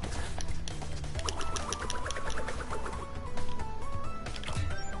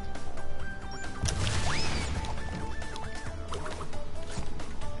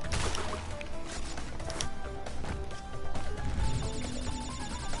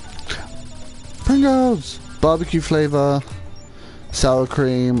 Pringles! Barbecue flavor, sour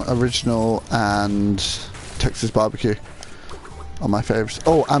cream, original, and Texas barbecue are my favorites.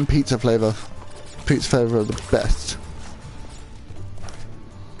 Oh, and pizza flavor. Pizza flavor are the best.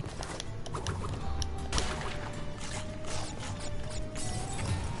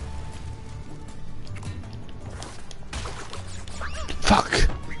 Fuck!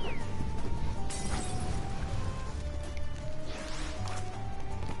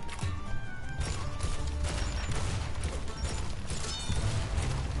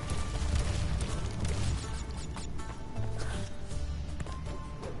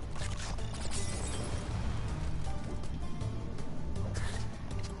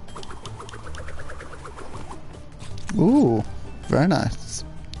 Ooh, very nice.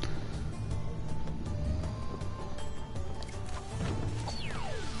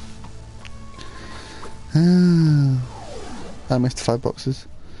 I missed 5 boxes.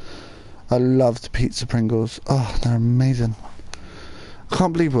 I love the pizza Pringles. Oh, they're amazing. I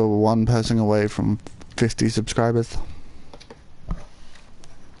can't believe we're 1 person away from 50 subscribers.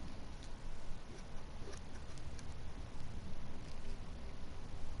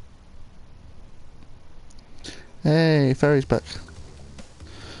 Hey, Furries back.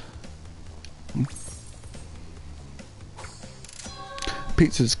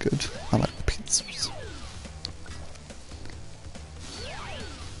 Pizza's good. I like pizzas.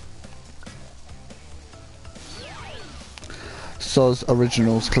 Soz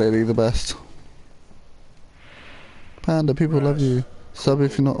Original's clearly the best. Panda, people love you. Sub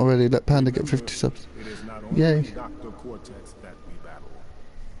if you're not already. Let Panda get 50 subs. Yay. Dr. Cortex that we battle.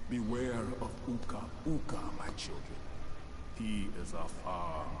 Beware of Uka Uka, my children. He is a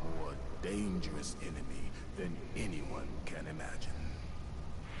far more dangerous enemy than anyone can imagine.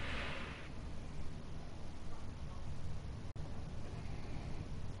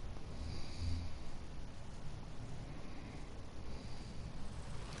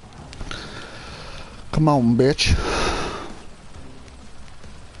 Come on, bitch.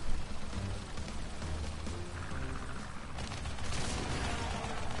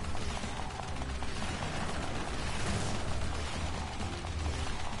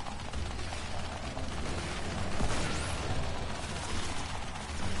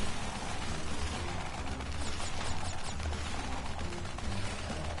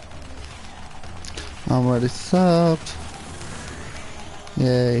 I'm already subbed.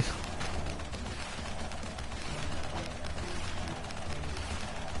 Yay.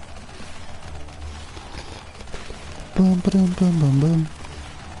 Boom, boom, boom, boom, boom.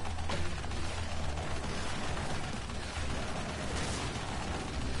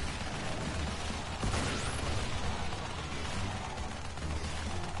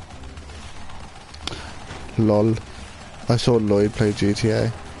 Lol. I saw Lloyd play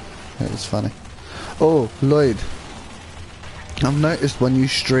GTA. It was funny. Oh, Lloyd. I've noticed when you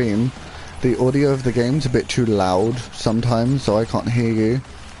stream, the audio of the game's a bit too loud sometimes, so I can't hear you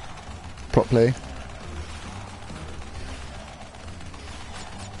properly.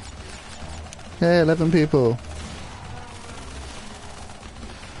 Hey, 11 people.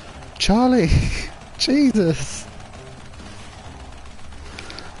 Charlie! Jesus!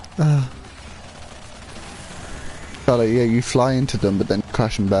 Charlie, yeah, you fly into them, but then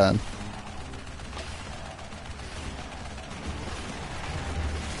crash and burn.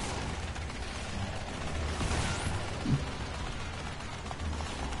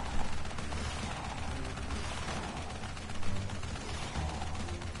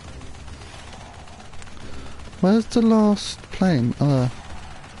 Where's the last plane?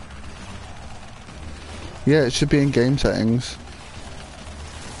 Yeah, it should be in game settings.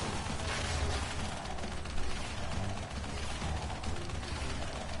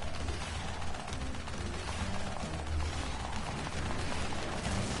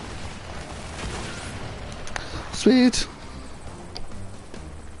 Sweet!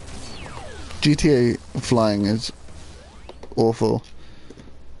 GTA flying is awful.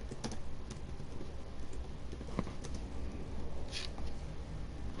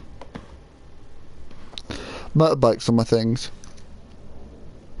 Motorbikes are my things.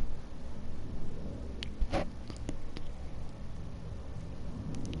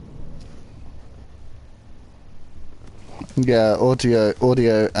 Yeah,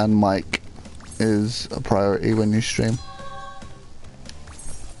 audio and mic is a priority when you stream.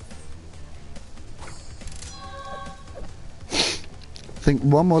 I think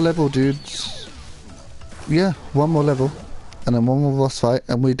one more level, dudes. Yeah, one more level. And then one more boss fight,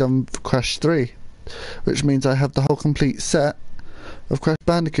 and we're done for Crash 3. Which means I have the whole complete set of Crash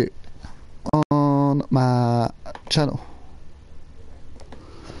Bandicoot on my channel.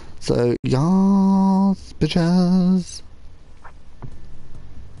 So, yes, bitches.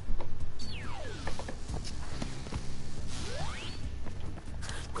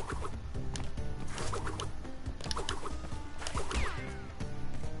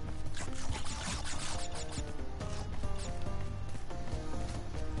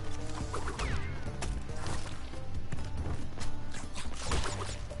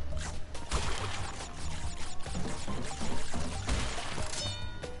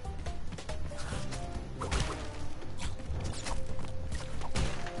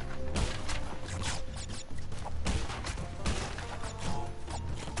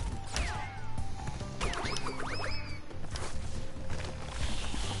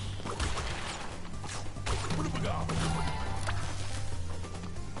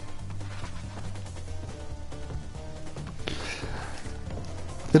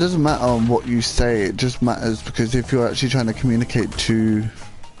 It doesn't matter on what you say, it just matters because if you're actually trying to communicate to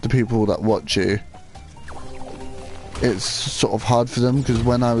the people that watch you, it's sort of hard for them, because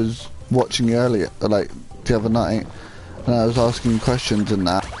when I was watching you earlier, like the other night, and I was asking questions and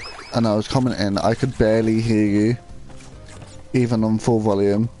that, and I was commenting, I could barely hear you, even on full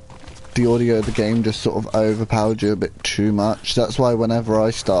volume. The audio of the game just sort of overpowered you a bit too much. That's why whenever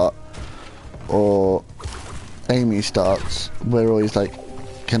I start, or Amy starts, we're always like,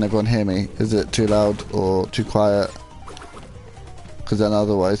 can everyone hear me? Is it too loud or too quiet? Because then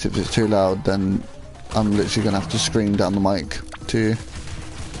otherwise, if it's too loud, then I'm literally going to have to scream down the mic to you.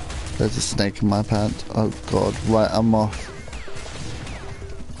 There's a snake in my pants. Oh god. Right, I'm off.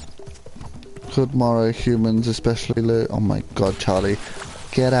 Good morrow, humans, especially Lou. Oh my god, Charlie.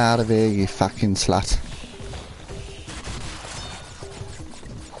 Get out of here, you fucking slut.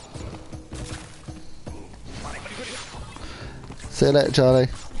 See you later, Charlie.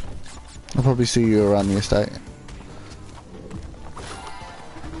 I'll probably see you around the estate.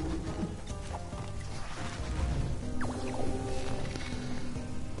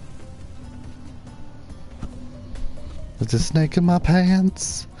 There's a snake in my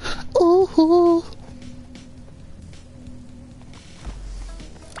pants. Ooh.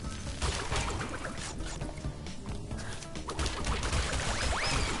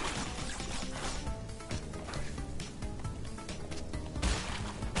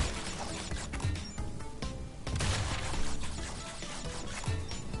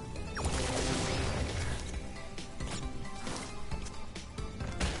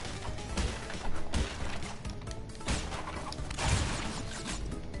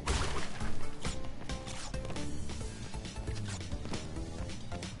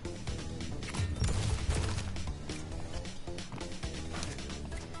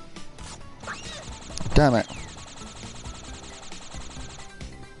 Damn it.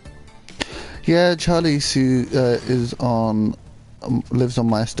 Yeah, Charlie is on, lives on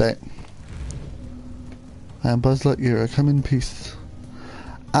my estate. I am Buzz Lightyear, I come in peace.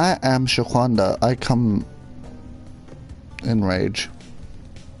 I am Shaquanda, I come in rage.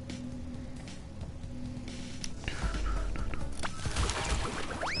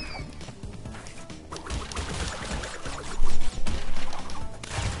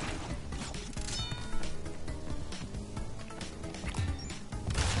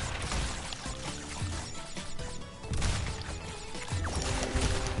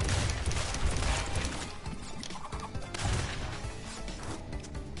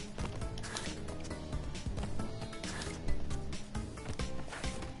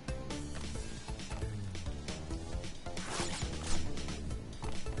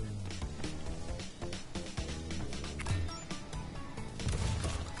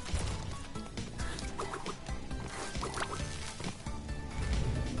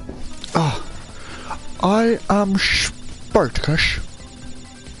 I am Spartacus.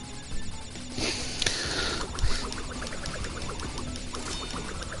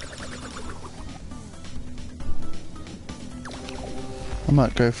 I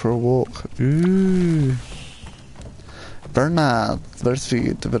might go for a walk. Ooh. Very nice, very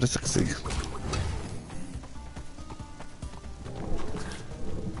sweet, very sexy.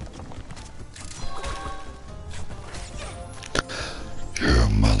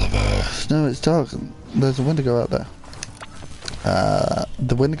 No, it's dark. There's a Wendigo out there.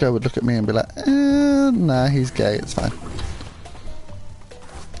 The Wendigo would look at me and be like, nah, he's gay, it's fine.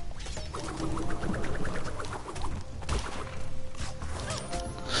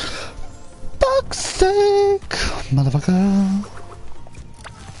 Fuck's sake, motherfucker.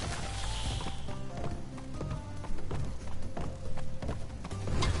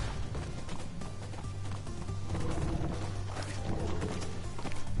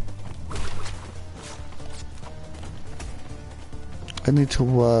 I need to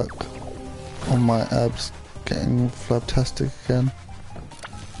work on my abs getting flabtastic again.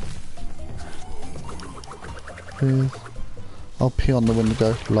 Please. I'll pee on the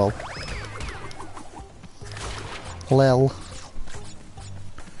window, lol. Lel.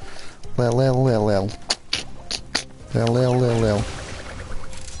 Lel, lel, lel, lel. Lel, lel, lel, lel. I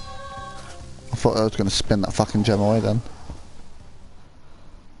thought I was going to spin that fucking gem away then.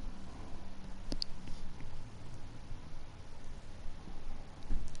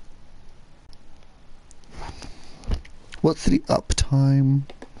 What's the uptime?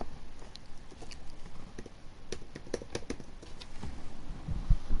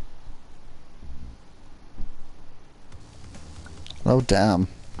 Oh damn.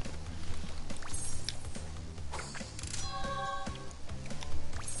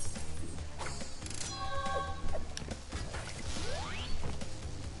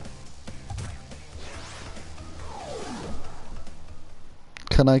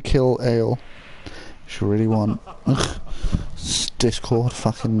 Can I kill Ale? She really want. Ugh. Discord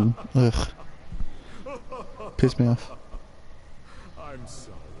fucking ugh. Piss me off. I'm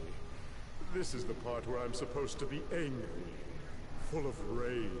sorry. This is the part where I'm supposed to be angry, full of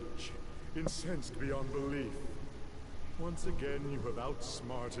rage, incensed beyond belief. Once again, you have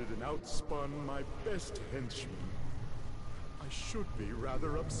outsmarted and outspun my best henchman. I should be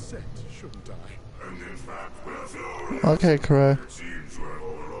rather upset, shouldn't I? And in fact, we're furious. Okay, Crow. It seems you have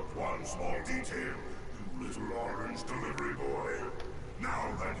overlooked one small detail, you little orange delivery boy.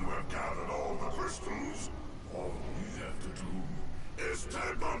 Now that you have gathered all the crystals, all we have to do is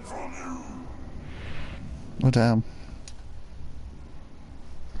take them from you. Oh damn.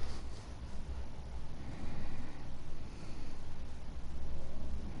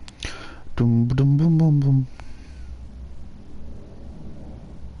 Dum dum bum bum bum.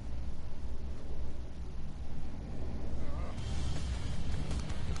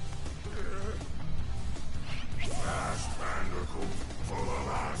 Last Bandicoot, for the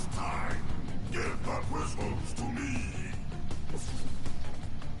last time, give the crystals to me.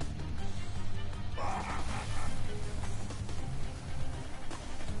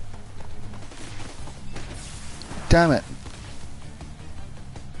 Damn it.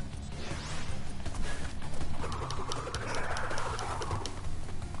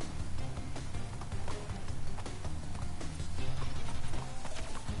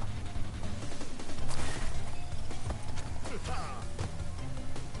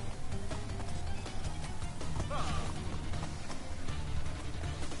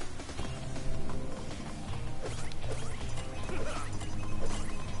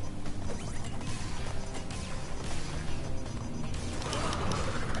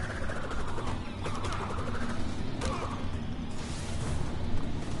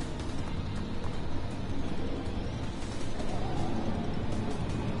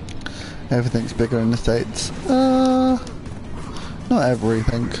 Everything's bigger in the States. Not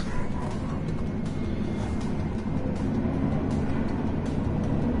everything.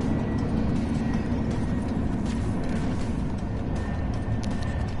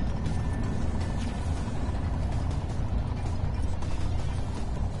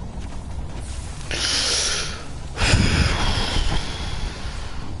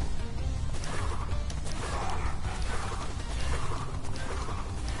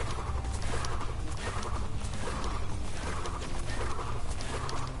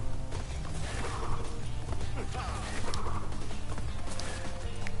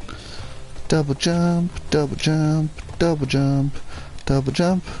 Double jump, double jump, double jump, double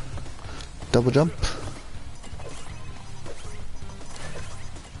jump, double jump.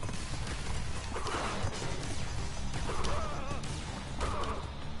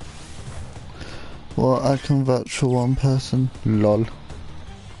 Well, I can vouch for one person. LOL.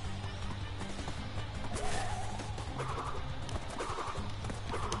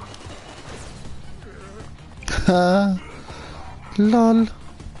 Ha. LOL.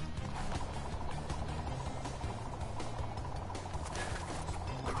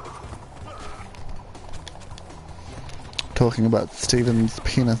 Talking about Steven's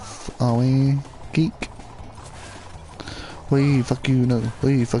penis, are we? Geek? We fuck you know.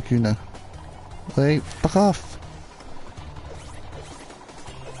 We fuck you know. Wait, fuck off.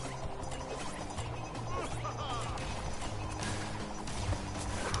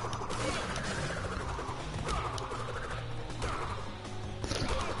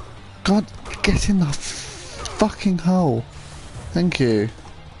 God, get in the fucking hole. Thank you.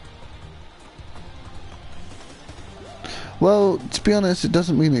 Well, to be honest, it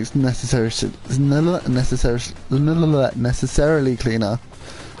doesn't mean it's necessarily cleaner.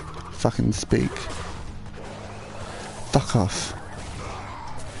 Fucking speak. Fuck off.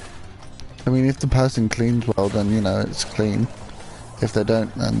 I mean, if the person cleans well, then, you know, it's clean. If they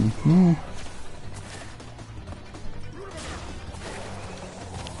don't, then...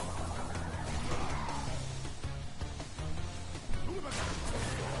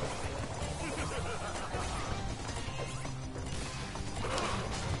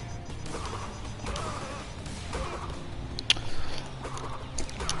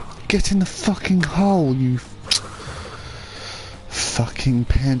 Get in the fucking hole, you fucking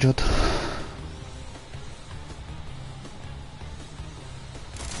panjod.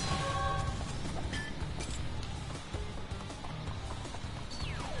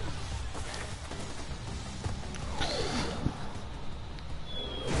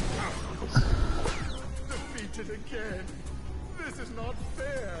 Defeated again. This is not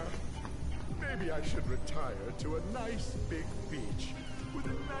fair. Maybe I should retire to a nice big beach with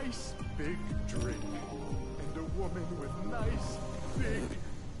a nice big drink and a woman with nice big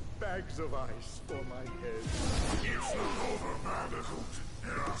bags of ice for my head. It's not over, Bandicoot.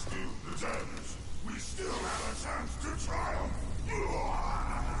 There are still the Tens. We still have a chance to triumph.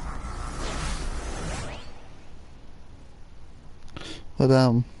 But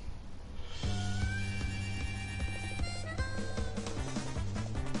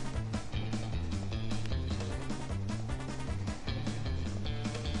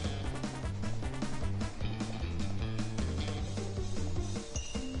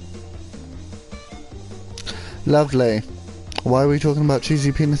lovely. Why are we talking about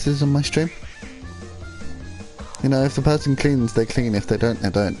cheesy penises on my stream? You know, if the person cleans, they clean. If they don't, they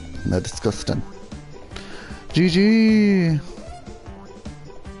don't. And they're disgusting. GG!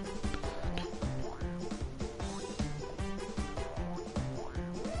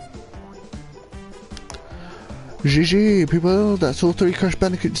 GG, people. That's all 3 Crash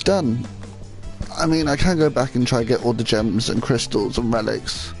Bandicoots done. I mean, I can go back and try to get all the gems and crystals and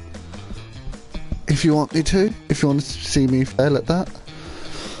relics. If you want me to, if you want to see me fail at that.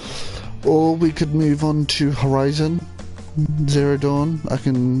 Or we could move on to Horizon Zero Dawn. I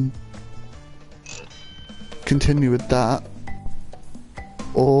can continue with that.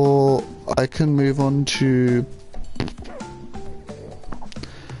 Or I can move on to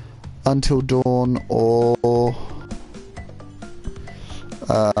Until Dawn or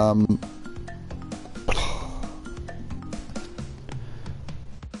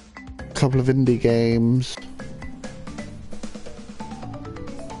couple of indie games.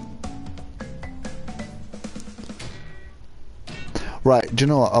 Right, do you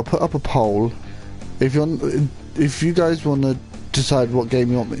know what? I'll put up a poll. If you guys want to decide what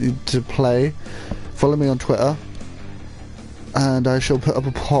game you want me to play, follow me on Twitter, and I shall put up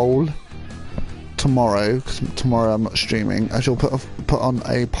a poll tomorrow. Because tomorrow I'm not streaming. I shall put on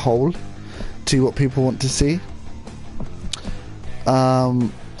a poll, see what people want to see.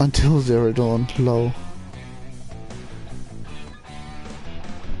 Until Zero Dawn, lol.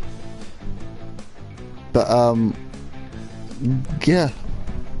 But yeah,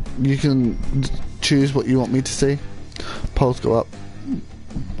 you can choose what you want me to see. Polls go up.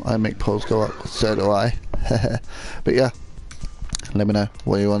 I make polls go up, so do I. But yeah, let me know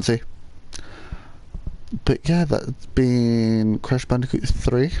what you want to see. But yeah, that's been Crash Bandicoot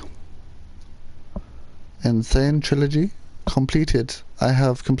 3 N.Sane Trilogy completed. I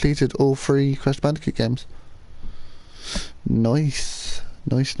have completed all 3 Crash Bandicoot games. Nice.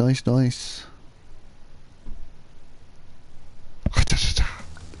 Nice, nice, nice.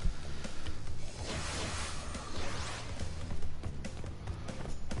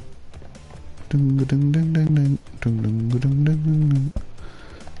 Ding ding ding ding ding ding ding ding ding ding.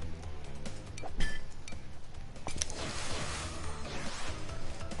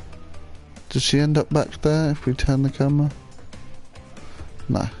 Does she end up back there if we turn the camera?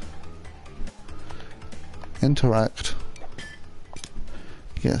 No. Interact.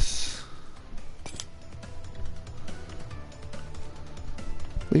 Yes.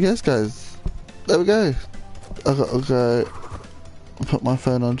 Yes, guys. There we go. I gotta go put my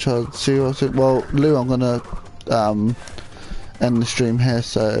phone on charge. See you all soon. Well, Lou, I'm gonna end the stream here,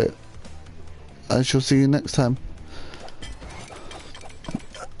 so I shall see you next time.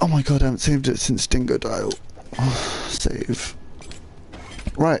 Oh my god, I haven't saved it since Dingo Dial. Save.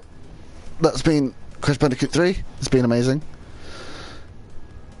 Right. That's been Crash Bandicoot 3. It's been amazing.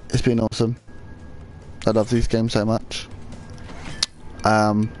 It's been awesome. I love these games so much.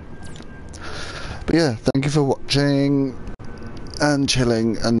 But yeah, thank you for watching and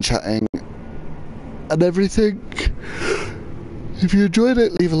chilling and chatting and everything. If you enjoyed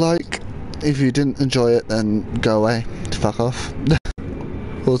it, leave a like. If you didn't enjoy it, then go away. Fuck off.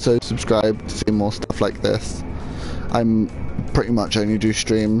 Also subscribe to see more stuff like this. I'm pretty much only do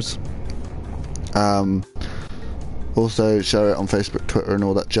streams. Also share it on Facebook, Twitter and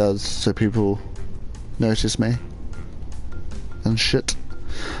all that jazz so people notice me and shit.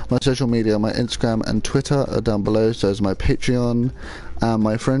 My social media, my Instagram and Twitter are down below, so is my Patreon and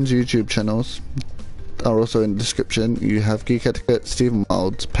my friends' YouTube channels are also in the description. You have Geek Etiquette, Stephen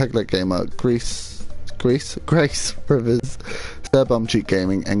Wilds, Peglet Gamer, Grace Rivers, SIRBUMCHEEK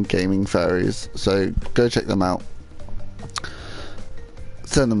Gaming and Gaming Furries. So go check them out.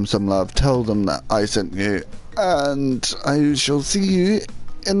 Send them some love, tell them that I sent you, and I shall see you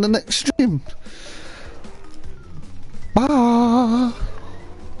in the next stream. Bye.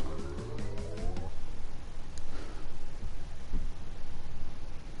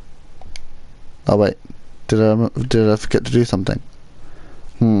 Oh wait, did I forget to do something?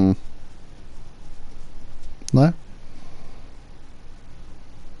 No?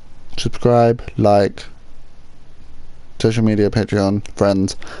 Subscribe, like, social media, Patreon,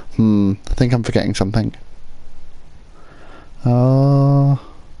 friends. I think I'm forgetting something. Oh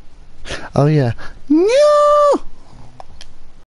yeah. No!